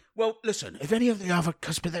thank you. well, listen, if any of the other,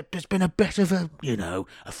 because there's been a bit of a,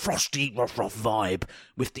 a frosty Rough vibe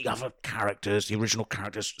with the other characters, the original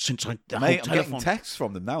characters, since the Mate, whole I'm telephone getting texts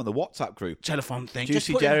from them now in the WhatsApp group. telephone thing. Do you Just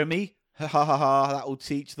see put in- Jeremy? Ha ha ha ha, that will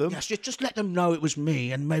teach them. Yes, just let them know it was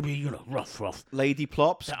me, and maybe, Rough. Lady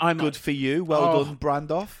Plops, I'm good a- for you. Well Oh. done,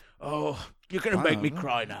 Brandoff. Oh, you're going to make me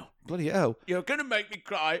cry now. Bloody hell. You're going to make me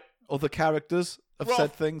cry. Other characters have Rough.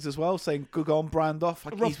 said things as well, saying good on Brandoff.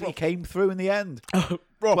 Like Rough. he came through in the end. Rough.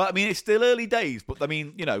 Well, I mean, it's still early days, but I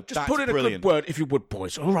mean, Just that's put in brilliant. a good word, if you would,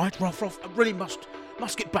 boys. All right, Rough. I really must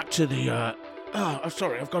get back to the. I'm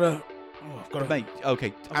sorry. I've got to. Mate,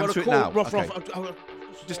 okay, I've got to answer it call now. Rough. Okay.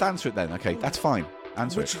 Just Just answer it then. Okay, that's fine.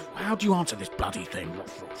 Answer it. How do you answer this bloody thing,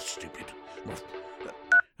 Rough? Stupid. Rough.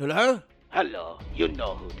 Hello. Hello, you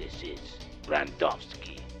know who this is.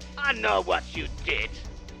 Brandowski. I know what you did.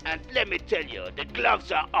 And let me tell you, the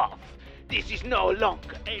gloves are off. This is no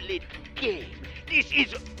longer a little game. This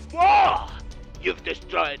is war! You've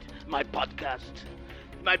destroyed my podcast,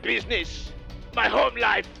 my business, my home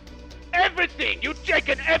life, everything. You've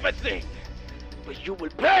taken everything. But you will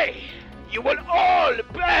pay. You will all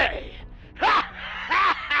pay.